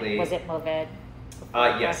specifically. Was it Mourvèdre?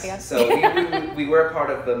 Yes. So we were a part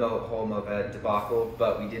of the whole Mourvèdre debacle,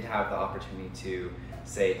 but we did have the opportunity to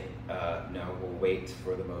say, no, we'll wait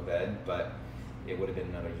for the Mourvèdre, but it would have been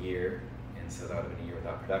another year, and so that would have been a year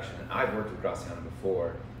without production. And I've worked with Graciano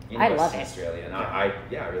before in Western Australia, and I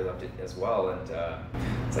really loved it as well. And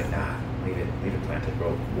it's like, nah, leave it planted.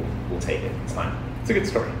 We'll take it. It's fine. It's a good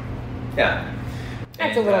story. Yeah.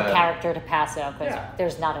 That's a little character to Paso because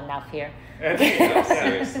there's not enough here.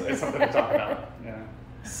 Seriously, it's something to talk about. Yeah.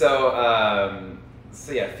 So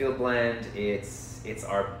field blend. It's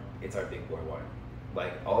our big boy wine.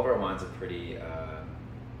 Like all of our wines are pretty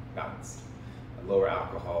balanced. Lower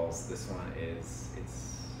alcohols. This one it's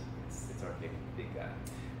our big guy.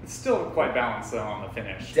 It's still quite balanced though on the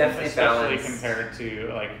finish. Definitely especially balanced. Compared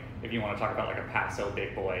to like if you want to talk about like a Paso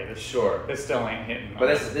big boy. This still ain't hitting. But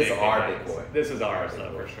this is our big boy. This is ours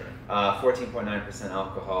though for sure. 14.9%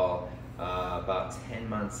 alcohol. About 10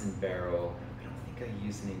 months in barrel. I don't think I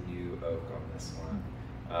used any new oak on this one.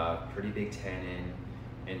 Pretty big tannin.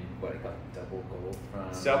 And what I got double gold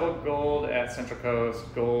from? Double gold at Central Coast,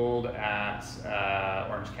 gold at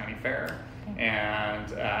Orange County Fair,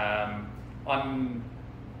 and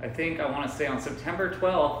I think I want to say on September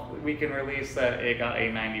 12th we can release that it got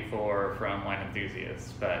a 94 from Wine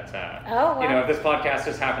Enthusiasts. But you know, if this podcast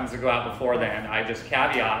just happens to go out before then, I just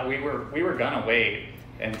caveat we were gonna wait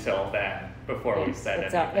until then before we said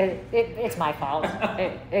it. It's my fault.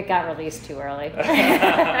 it got released too early.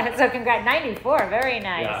 So congrats, 94. Very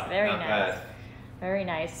nice. Yeah, very not nice. bad. Very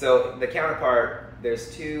nice. So the counterpart,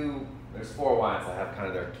 there's 4 wines that have kind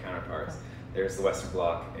of their counterparts. There's the Western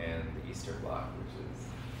Bloc and the Eastern Bloc, which is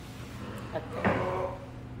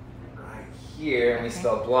right here, and we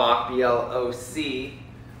spell Bloc, B-L-O-C.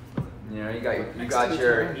 You know, you got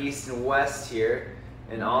your east and west here.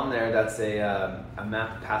 And on there, that's a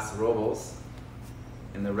map of Paso Robles.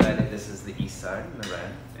 In the red, this is the east side, in the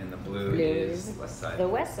red, and the blue is the west side. The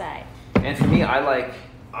west side. And for me, I like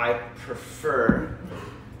my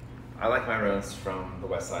Rhones from the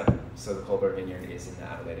west side. So the Colburn Vineyard is in the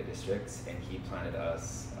Adelaide district, and he planted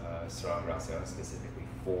us Syrah Graciano specifically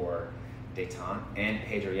for Detente and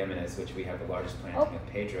Pedro Jimenez, which we have the largest planting of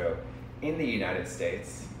Pedro in the United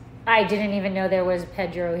States. I didn't even know there was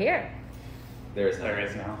Pedro here. There is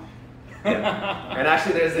now. Yeah. And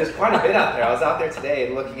actually, there's quite a bit out there. I was out there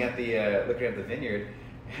today looking at the vineyard,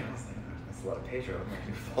 and I was like, oh, that's a lot of Pedro. I'm not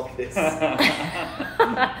going to fall this.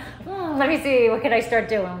 Let me see. What can I start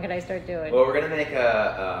doing? Well, we're going to make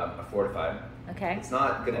a fortified. Okay. It's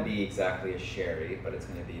not going to be exactly a sherry, but it's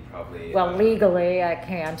going to be probably. Well, legally, I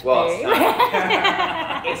can't be. It's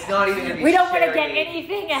not. It's not even going to be. We don't want to get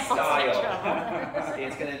anything else in trouble.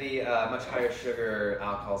 It's going to be much higher sugar.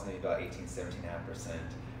 Alcohol's going to be about 18-17.5%.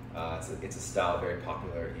 It's a style very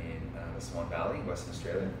popular in the Swan Valley, Western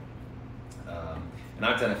Australia. And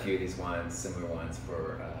I've done a few of these wines, similar wines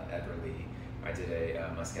for Eberle. I did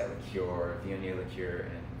a Muscat liqueur, Viognier liqueur,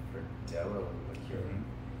 and Verdella liqueur.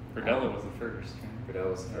 Verdella was the first.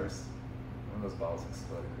 Verdella was the first. One of those bottles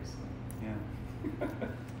exploded recently. Yeah.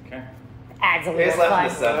 Okay. Adds a little fun.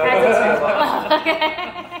 Okay.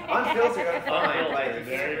 Unfiltered, I'm fine. Like, you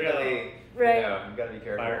There can't you go. really, Right. you gotta be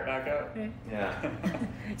careful. Fire it back up. Yeah.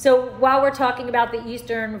 So while we're talking about the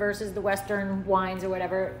Eastern versus the Western wines or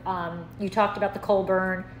whatever, you talked about the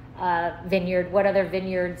Colburn vineyard. What other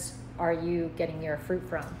vineyards are you getting your fruit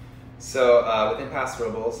from? So within Paso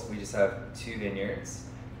Robles, we just have 2 vineyards.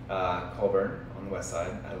 Colburn on the west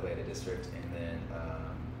side, Adelaide district, and then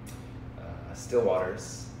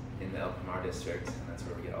Stillwaters in the El Pomar district, and that's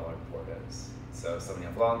where we get all our Bordeaux. So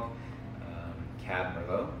Sauvignon Blanc, Cab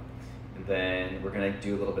Merlot, and then we're going to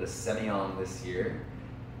do a little bit of Semillon this year,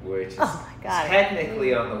 which is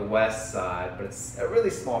technically on the west side, but it's a really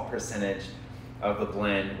small percentage of the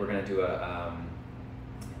blend. We're going to do a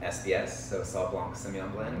SBS, so Sauv Blanc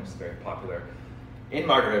Semillon blend, which is very popular in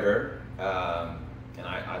Margaret River. And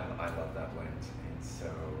I love that blend, and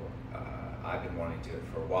so I've been wanting to do it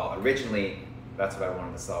for a while. Originally, that's what I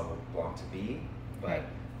wanted the Sauv Blanc to be, but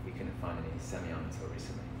we couldn't find any Semillon until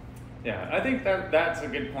recently. Yeah, I think that's a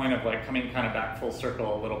good point of like coming kind of back full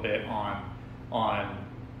circle a little bit on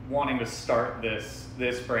wanting to start this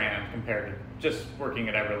brand compared to just working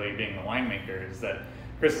at Eberle being the winemaker, is that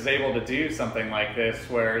Chris is able to do something like this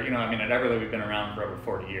where, you know, I mean, at Eberle we've been around for over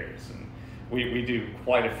 40 years, and we do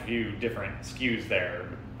quite a few different SKUs there,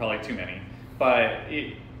 probably too many, but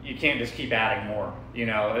you can't just keep adding more, you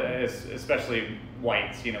know, especially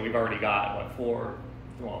whites. You know, we've already got, what,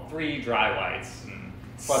 3 dry whites and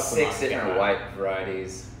plus 6 different white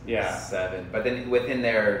varieties. Yeah. 7. But then within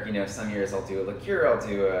there, some years I'll do a liqueur, I'll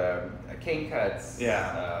do a cane cuts.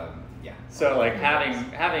 Yeah. Yeah. So like having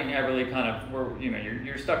Eberle kind of,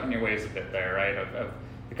 you're stuck in your ways a bit there, right? Of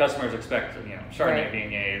the customers expect, Chardonnay Right.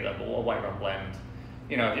 being a white rum blend.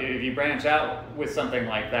 If you branch out with something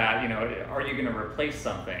like that, are you going to replace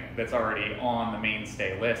something that's already on the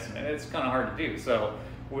mainstay list? And it's kind of hard to do. So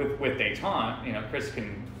with Detente, Chris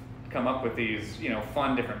can come up with these,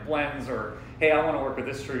 fun different blends, or hey, I want to work with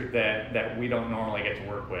this fruit that we don't normally get to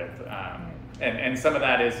work with. And some of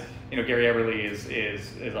that is, Gary Eberle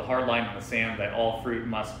is a hard line in the sand that all fruit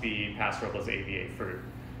must be Paso Robles AVA fruit.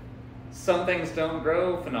 Some things don't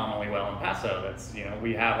grow phenomenally well in Paso. That's,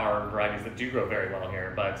 we have our varieties that do grow very well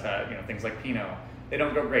here, but things like Pinot, they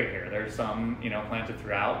don't grow great here. There's some, planted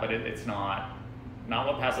throughout, but it's not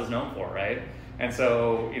what Paso's known for, right? And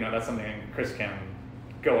so, that's something Chris can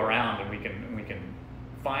go around, and we can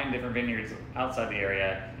find different vineyards outside the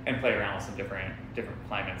area and play around with some different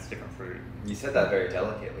climates, different fruit. You said that very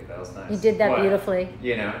delicately. That was nice. You did that beautifully.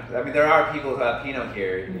 There are people who have Pinot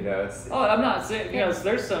here. It's. Oh, I'm not saying.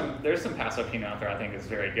 There's some Paso Pinot out there. I think is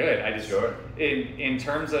very good. I just Sure. In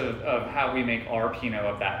terms of how we make our Pinot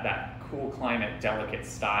of that cool climate, delicate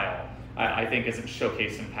style, I think isn't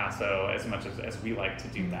showcased in Paso as much as we like to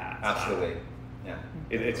do that. Absolutely. Yeah.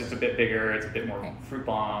 It's just a bit bigger. It's a bit more fruit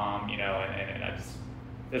bomb. And I just.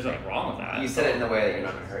 There's nothing wrong with that. You said it in a way that you're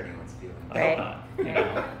not going to hurt anyone's feelings. I hope not.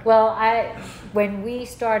 Well, when we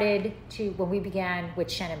began with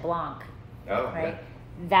Chenin Blanc, right? Yeah.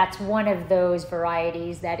 That's one of those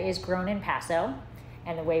varieties that is grown in Paso,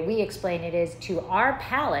 and the way we explain it is, to our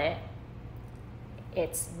palate,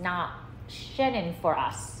 it's not Chenin for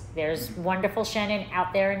us. There's wonderful Chenin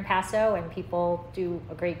out there in Paso, and people do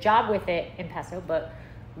a great job with it in Paso, but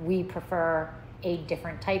we prefer a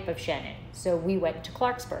different type of Chenin. So we went to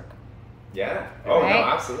Clarksburg. Yeah. Oh, Right? no,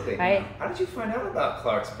 absolutely. Right? How did you find out about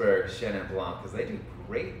Clarksburg Chenin Blanc? Because they do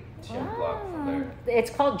great Chenin Blanc from there. It's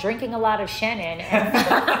called drinking a lot of Chenin. And Oh, okay.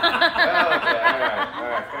 All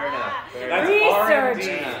right. Fair enough. That's research,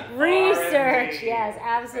 R&D. research. R&D. Yes,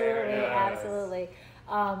 absolutely, Very nice. absolutely.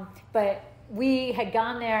 But we had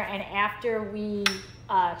gone there, and after we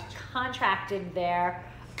contracted there,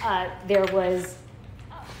 there was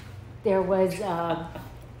a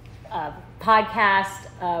podcast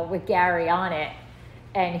with Gary on it,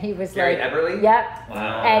 and he was Gary like, Eberle? "Yep,"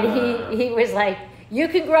 Wow. and he was like, "You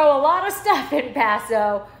can grow a lot of stuff in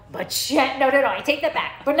Paso, but no, I take that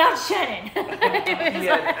back, but not Chenin."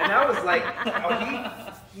 Yeah, and I was like,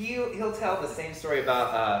 he'll tell the same story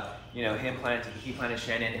about he planted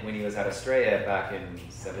Chenin when he was at Estrella back in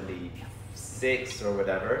 '76 or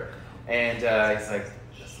whatever, and he's like,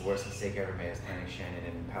 that's the worst mistake I ever made, is planting Chenin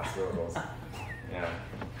in Paso Robles. Yeah.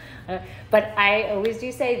 But I always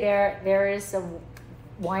do say there is some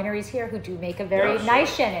wineries here who do make a very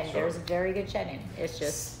nice Chenin. Sure. There's very good Chenin. It's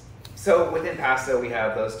just. So within Paso, we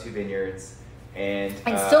have those 2 vineyards, and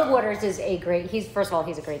Stillwaters is a great. First of all,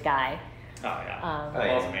 he's a great guy. Oh yeah.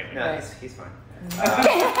 yeah. Amazing. No, he's fine.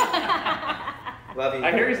 Love you.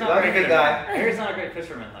 I hear he's not Love a you, great good guy. I hear he's not a great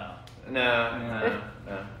fisherman though. No.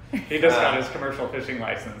 He just got his commercial fishing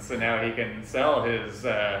license, so now he can sell his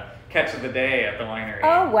catch of the day at the winery.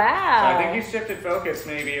 Oh wow! So I think he's shifted focus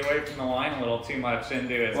maybe away from the wine a little too much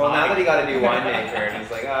into his. Well, now hobby. that he got a new winemaker, he's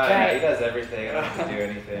like, yeah, Right. he does everything. I don't have to do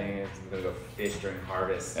anything. I'm gonna go fish during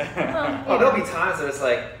harvest. Well, There'll be times that it's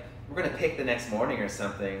like, we're gonna pick the next morning or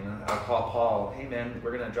something. I'll call Paul. Hey man,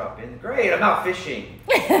 we're gonna drop in. Great, I'm out fishing.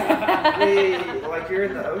 Hey, like you're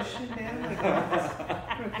in the ocean, man. Like,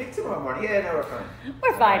 we're gonna pick tomorrow morning. Yeah, no, we're fine.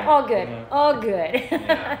 We're fine. All good. Yeah. All good.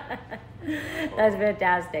 Yeah. That's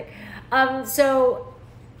fantastic. So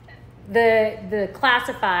the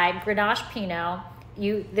classified Grenache Pinot,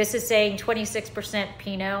 this is saying 26%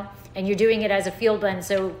 Pinot, and you're doing it as a field blend.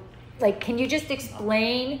 So, can you just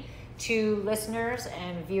explain to listeners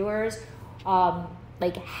and viewers, how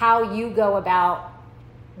you go about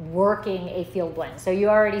working a field blend? So you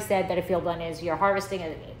already said that a field blend is you're harvesting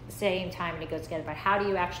at the same time and it goes together, but how do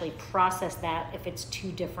you actually process that if it's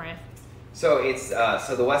 2 different? So it's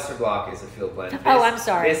so the Western Block is a field blend. I'm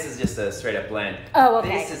sorry. This is just a straight up blend. Oh,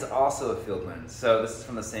 okay. This is also a field blend. So this is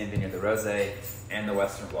from the same vineyard, the Rosé and the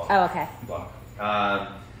Western Block. Oh, okay. Block.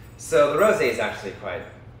 So the Rosé is actually quite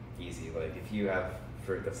easy. Like if you have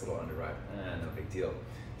fruit that's a little underripe, no big deal.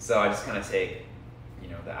 So I just kind of take,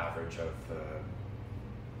 the average of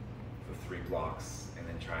 3 blocks and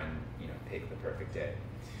then try and pick the perfect day.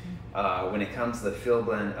 When it comes to the field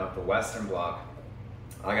blend of the Western Block,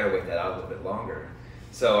 I gotta wait that out a little bit longer.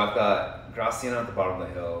 So I've got Graciano at the bottom of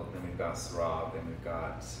the hill, then we've got Syrah, then we've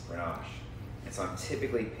got Grenache. And so I'm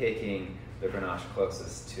typically picking the Grenache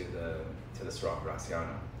closest to the Syrah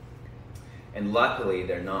Graciano. And luckily,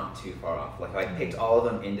 they're not too far off. Like if I picked all of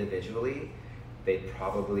them individually, they'd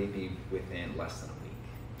probably be within less than a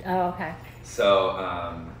week. Oh, okay. So,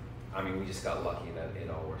 I mean, we just got lucky that it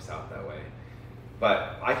all works out that way.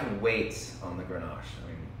 But I can wait on the Grenache. I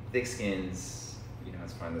mean, thick skins, you know,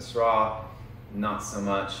 it's fine. The Syrah, not so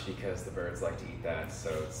much because the birds like to eat that. So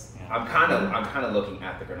it's, I'm kind of looking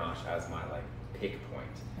at the Grenache as my like pick point.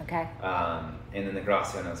 Okay. And then the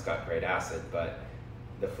Graciano's got great acid, but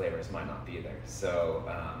the flavors might not be there. So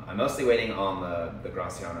I'm mostly waiting on the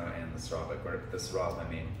Graciano and the Syrah, but the Syrah is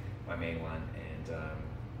my main one, and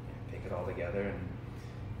pick it all together and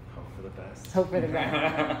hope for the best. Hope for the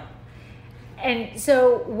best. And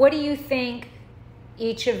so, what do you think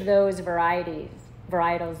each of those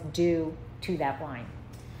varietals do to that wine?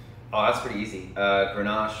 Oh, that's pretty easy.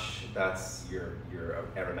 Grenache, that's your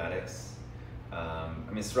aromatics. I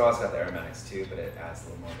mean, Syrah's got the aromatics too, but it adds a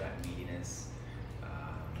little more of that meatiness.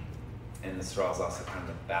 And the Syrah is also kind of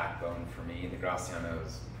the backbone for me. The Graciano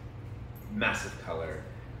is massive color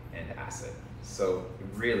and acid. So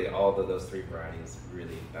really, all of those three varieties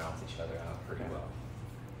really balance each other out pretty well.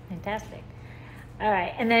 Fantastic. All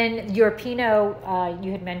right, and then your Pinot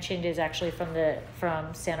you had mentioned is actually from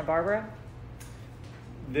Santa Barbara.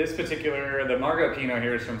 This particular, the Margot Pinot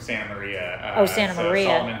here is from Santa Maria. Santa Maria.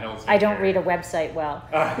 Solomon Hills I don't read a website well.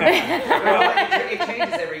 Well, it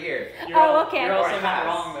changes every year. Okay. You're also not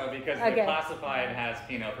wrong though, because the classified has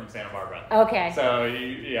Pinot from Santa Barbara. Okay. So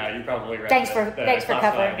you probably read. Thanks for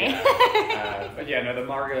covering me. But yeah, no, the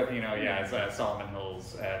Margot Pinot, is Solomon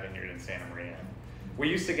Hills Vineyard in Santa Maria. We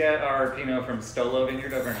used to get our Pinot from Stolo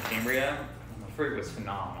Vineyard over in Cambria. The fruit was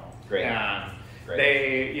phenomenal. Great.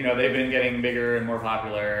 They've been getting bigger and more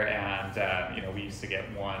popular, and we used to get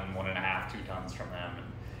 1.5, 2 tons from them.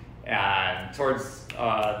 And towards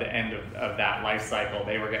the end of that life cycle,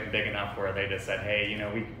 they were getting big enough where they just said, "Hey,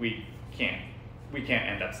 we can't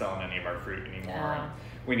end up selling any of our fruit anymore. And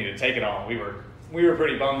we need to take it all." And we were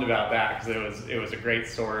pretty bummed about that because it was a great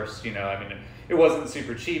source. It wasn't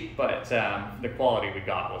super cheap, but the quality we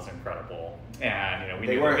got was incredible. And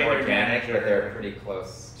they weren't organic, but they're pretty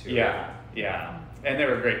close to it. Yeah, and they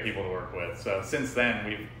were great people to work with. So since then,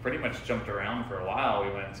 we've pretty much jumped around for a while.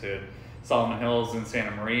 We went to Solomon Hills in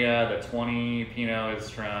Santa Maria. The 20 Pinot is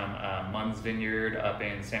from Munn's Vineyard up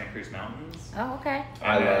in Santa Cruz Mountains. Oh, okay.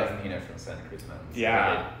 I love Pinot from Santa Cruz Mountains.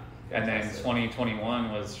 Yeah. And then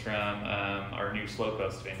 2021 was from our new Slow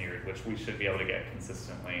Coast Vineyard, which we should be able to get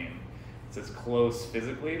consistently. And it's as close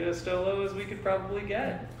physically to Stolo as we could probably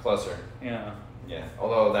get. Closer. Yeah. Yeah.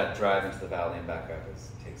 Although that drive into the valley and back up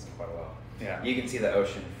takes quite a while. Yeah. You can see the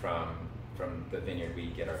ocean from the vineyard we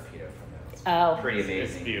get our Pinot from. It's pretty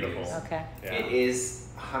amazing. It's beautiful. Views. Okay. Yeah. It is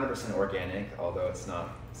 100% organic, although it's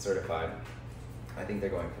not certified. I think they're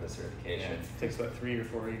going for the certification. Yeah. It takes about 3 or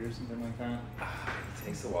 4 years, something like that. It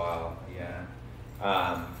takes a while, yeah.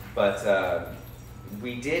 But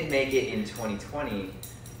we did make it in 2020,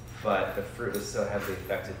 but the fruit was so heavily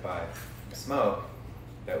affected by smoke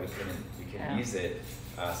that we couldn't use it.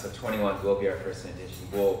 So 21 will be our first vintage.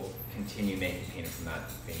 We'll continue making Pinot from that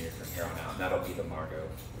vineyard from here on out, and that'll be the Margot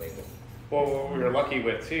label. Well, what we were lucky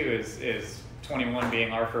with too is 21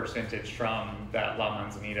 being our first vintage from that La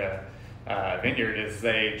Manzanita vineyard is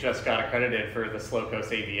they just got accredited for the Slow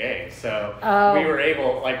Coast AVA. So we were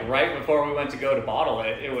able, like right before we went to go to bottle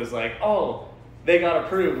it, it was like, oh, they got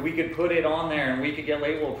approved. We could put it on there and we could get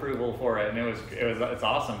label approval for it. And it's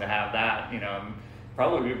awesome to have that,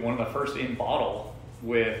 probably one of the first in bottle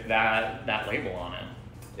with that label on it.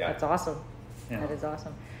 Yeah. That's awesome. Yeah. That is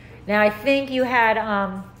awesome. Now I think you had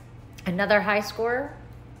another high score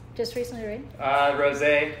just recently, right?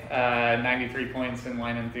 Rosé, 93 points in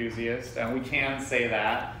Wine Enthusiast. We can say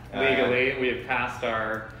that legally. We have passed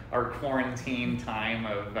our quarantine time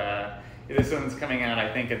of, this one's coming out, I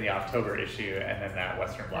think, in the October issue, and then that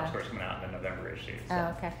Western Block score's coming out in the November issue. So.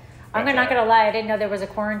 Oh, okay. I'm not going to lie, I didn't know there was a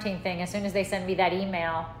quarantine thing. As soon as they send me that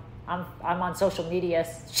email, I'm on social media.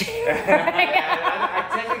 Technically,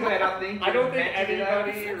 I don't think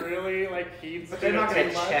anybody really heeds. But they're not going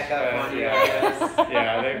to check up on you.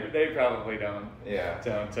 Yeah, they probably don't. Yeah.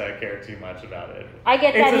 Don't care too much about it. I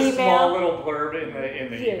get that email. It's a small little blurb in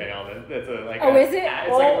the email. That's is it? It's like a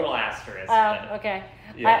little asterisk. Oh, okay.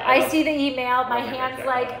 Yeah, I see the email. My hand's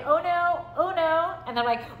like, oh no, and I'm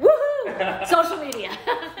like, woohoo! Social media.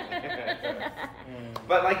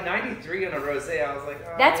 But like 93 on a rosé, I was like,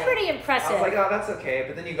 oh, That's yeah. pretty impressive. I was like, oh, that's okay.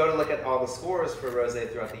 But then you go to look at all the scores for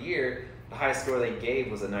rosé throughout the year. The highest score they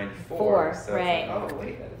gave was a 94. So right. It's like, oh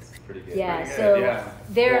wait, that is pretty good. Yeah, Pretty good. so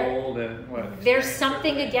Yeah. Gold and what? there's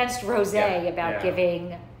something against rosé about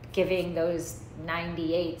Yeah. giving those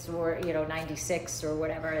 98s or 96 or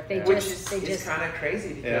whatever. They Which just is kind of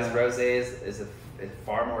crazy because rosé is a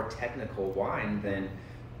far more technical wine than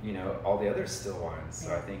all the other still wines.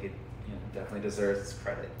 So I think it definitely deserves its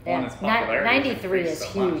credit. Yeah. Its popularity 93 is so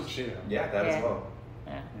huge. much, too. Yeah, that as well.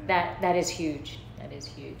 Yeah. That is huge. That is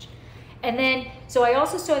huge. And then, so I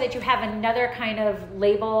also saw that you have another kind of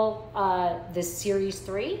label, the Series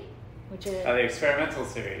 3, which is... the experimental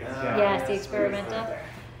series. Yes, the experimental.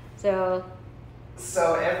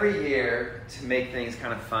 So every year, to make things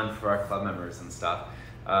kind of fun for our club members and stuff,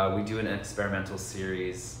 we do an experimental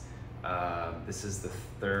series. This is the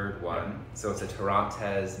third one. So it's a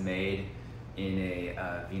Torrontés made in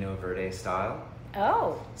a Vino Verde style.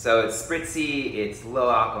 Oh. So it's spritzy, it's low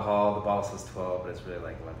alcohol. The bottle says 12, but it's really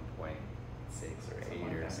like 11.6 or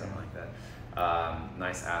 8 or something like that.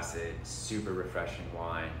 Nice acid, super refreshing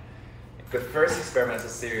wine. The first experimental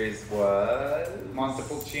series was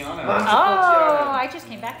Montepulciano. I just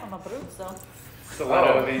came back from Abruzzo.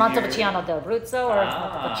 Montepulciano del Abruzzo or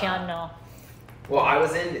Montepulciano. Well,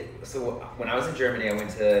 when I was in Germany, I went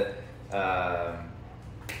to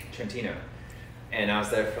Trentino, and I was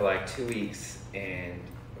there for like 2 weeks, and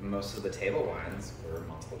most of the table wines were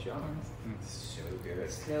Montepulcianos. So good.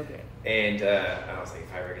 So good. And I was like,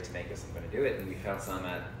 if I ever get to make this, I'm going to do it. And we found some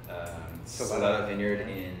at Saletta Vineyard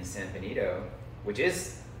in San Benito, which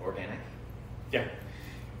is organic. Yeah.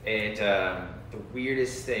 And the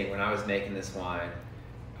weirdest thing, when I was making this wine,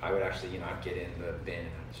 I would actually, I'd get in the bin and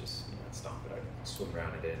I'd just, I'd stomp it, I'd swim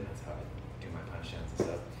around it in, and that's how I do my punch downs and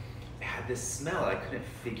stuff. It had this smell, I couldn't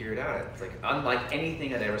figure it out. It's like unlike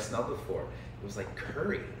anything I'd ever smelled before. It was like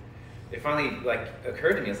curry. It finally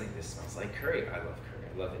occurred to me, I was like, this smells like curry. I love curry,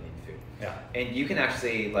 I love Indian food. Yeah. And you can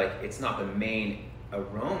actually, it's not the main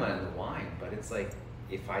aroma in the wine, but it's like,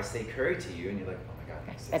 if I say curry to you and you're like, oh my God,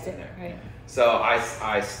 that's in there. Right. So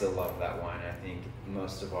I still love that wine. I think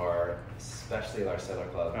most of especially our Cellar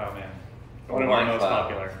Club. Oh man, one of our most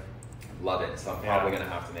popular. Love it. So I'm probably gonna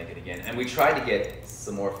have to make it again. And we tried to get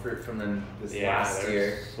some more fruit from them this last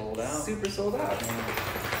year. Sold out. Super sold out.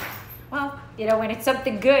 Well, when it's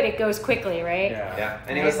something good, it goes quickly, right? Yeah.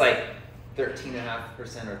 And it was like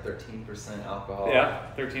 13.5% or 13% alcohol. Yeah,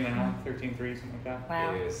 13.5, 13.3, something like that.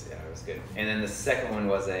 Wow. It was good. And then the second one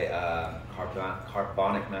was a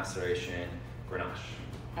carbonic maceration Grenache.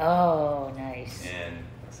 Oh, nice. And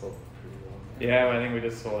that sold pretty well. Yeah, I think we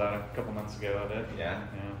just sold out a couple months ago of it. Yeah.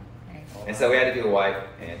 Nice. And so we had to do a white,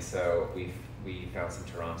 and so we found some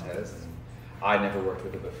Torrontés, and I'd never worked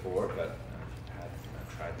with it before, but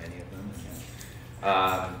I've tried many of them.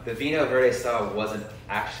 The Vino Verde style wasn't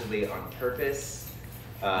actually on purpose.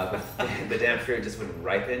 The damn fruit just wouldn't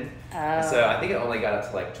ripen. And so I think it only got up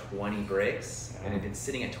to like 20 breaks, and it had been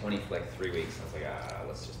sitting at 20 for like 3 weeks. I was like,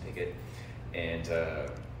 let's just pick it. And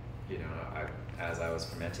as I was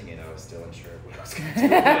fermenting it, I was still unsure what I was going to do.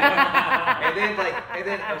 and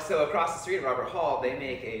then so across the street in Robert Hall, they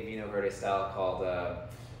make a Vino Verde style called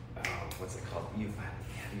what's it called? Have you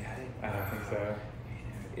had it? I don't think so.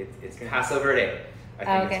 It's Paso Verde. I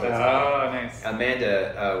think it's what it's called. Oh, nice.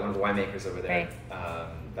 Amanda, one of the winemakers over there, Right.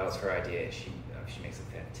 that was her idea. She makes a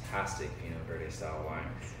fantastic Vino Verde style wine.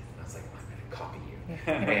 And I was like, I'm going to copy you.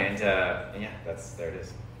 and there it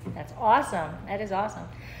is. That's awesome. That is awesome.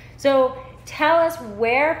 So tell us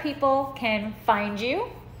where people can find you.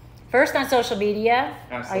 First on social media.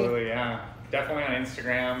 Absolutely, yeah. Definitely on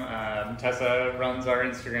Instagram. Tessa runs our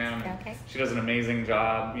Instagram. Okay. She does an amazing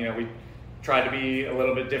job. We try to be a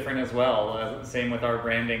little bit different as well. Same with our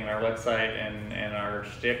branding and our website and our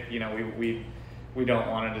shtick. We don't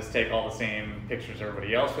want to just take all the same pictures as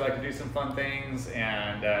everybody else. We like to do some fun things.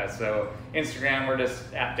 And so Instagram, we're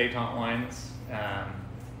just at Detente Wines.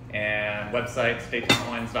 And website's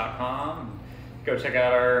DetenteWines.com. Go check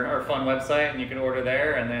out our fun website, and you can order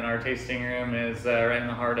there. And then our tasting room is right in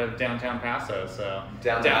the heart of downtown Paso, so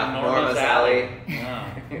down Norma's alley. Yeah.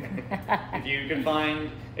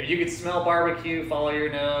 If you could smell barbecue, follow your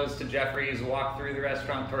nose to Jeffrey's, walk through the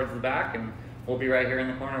restaurant towards the back, and we'll be right here in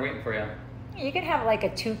the corner waiting for you. You could have like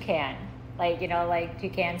a toucan, like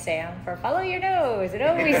Toucan Sam for follow your nose. It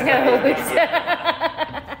always knows.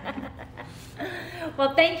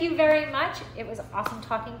 Well, thank you very much. It was awesome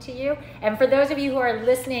talking to you. And for those of you who are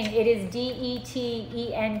listening, it is Detente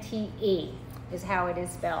is how it is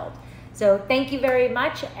spelled. So thank you very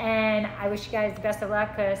much, and I wish you guys the best of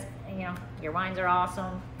luck because your wines are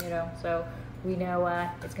awesome. So we know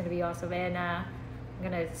it's going to be awesome. And I'm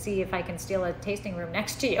going to see if I can steal a tasting room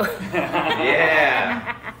next to you.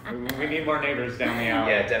 Yeah. We need more neighbors down the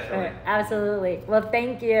alley. Yeah, definitely. Absolutely. Well,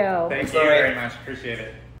 thank you. Thank you very much. Appreciate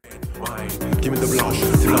it. Wine, give me the blanche,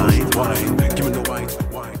 blind wine, give me the wine.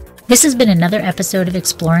 This has been another episode of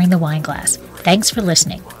Exploring the Wine Glass. Thanks for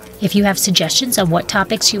listening. If you have suggestions on what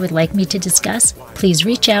topics you would like me to discuss, please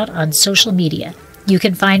reach out on social media. You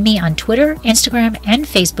can find me on Twitter, Instagram, and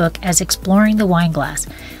Facebook as Exploring the Wine Glass.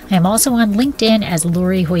 I am also on LinkedIn as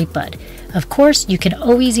Lori Hoytbud. Of course, you can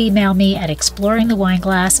always email me at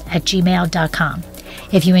exploringthewineglass@gmail.com.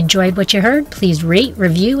 If you enjoyed what you heard, please rate,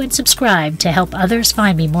 review, and subscribe to help others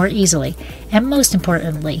find me more easily. And most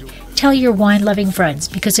importantly, tell your wine-loving friends,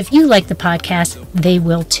 because if you like the podcast, they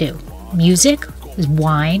will too. Music is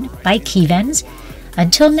Wine by Kevens.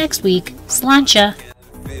 Until next week, sláinte.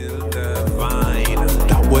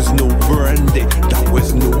 That was no brandy, that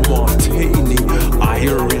was no martini,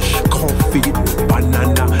 Irish coffee.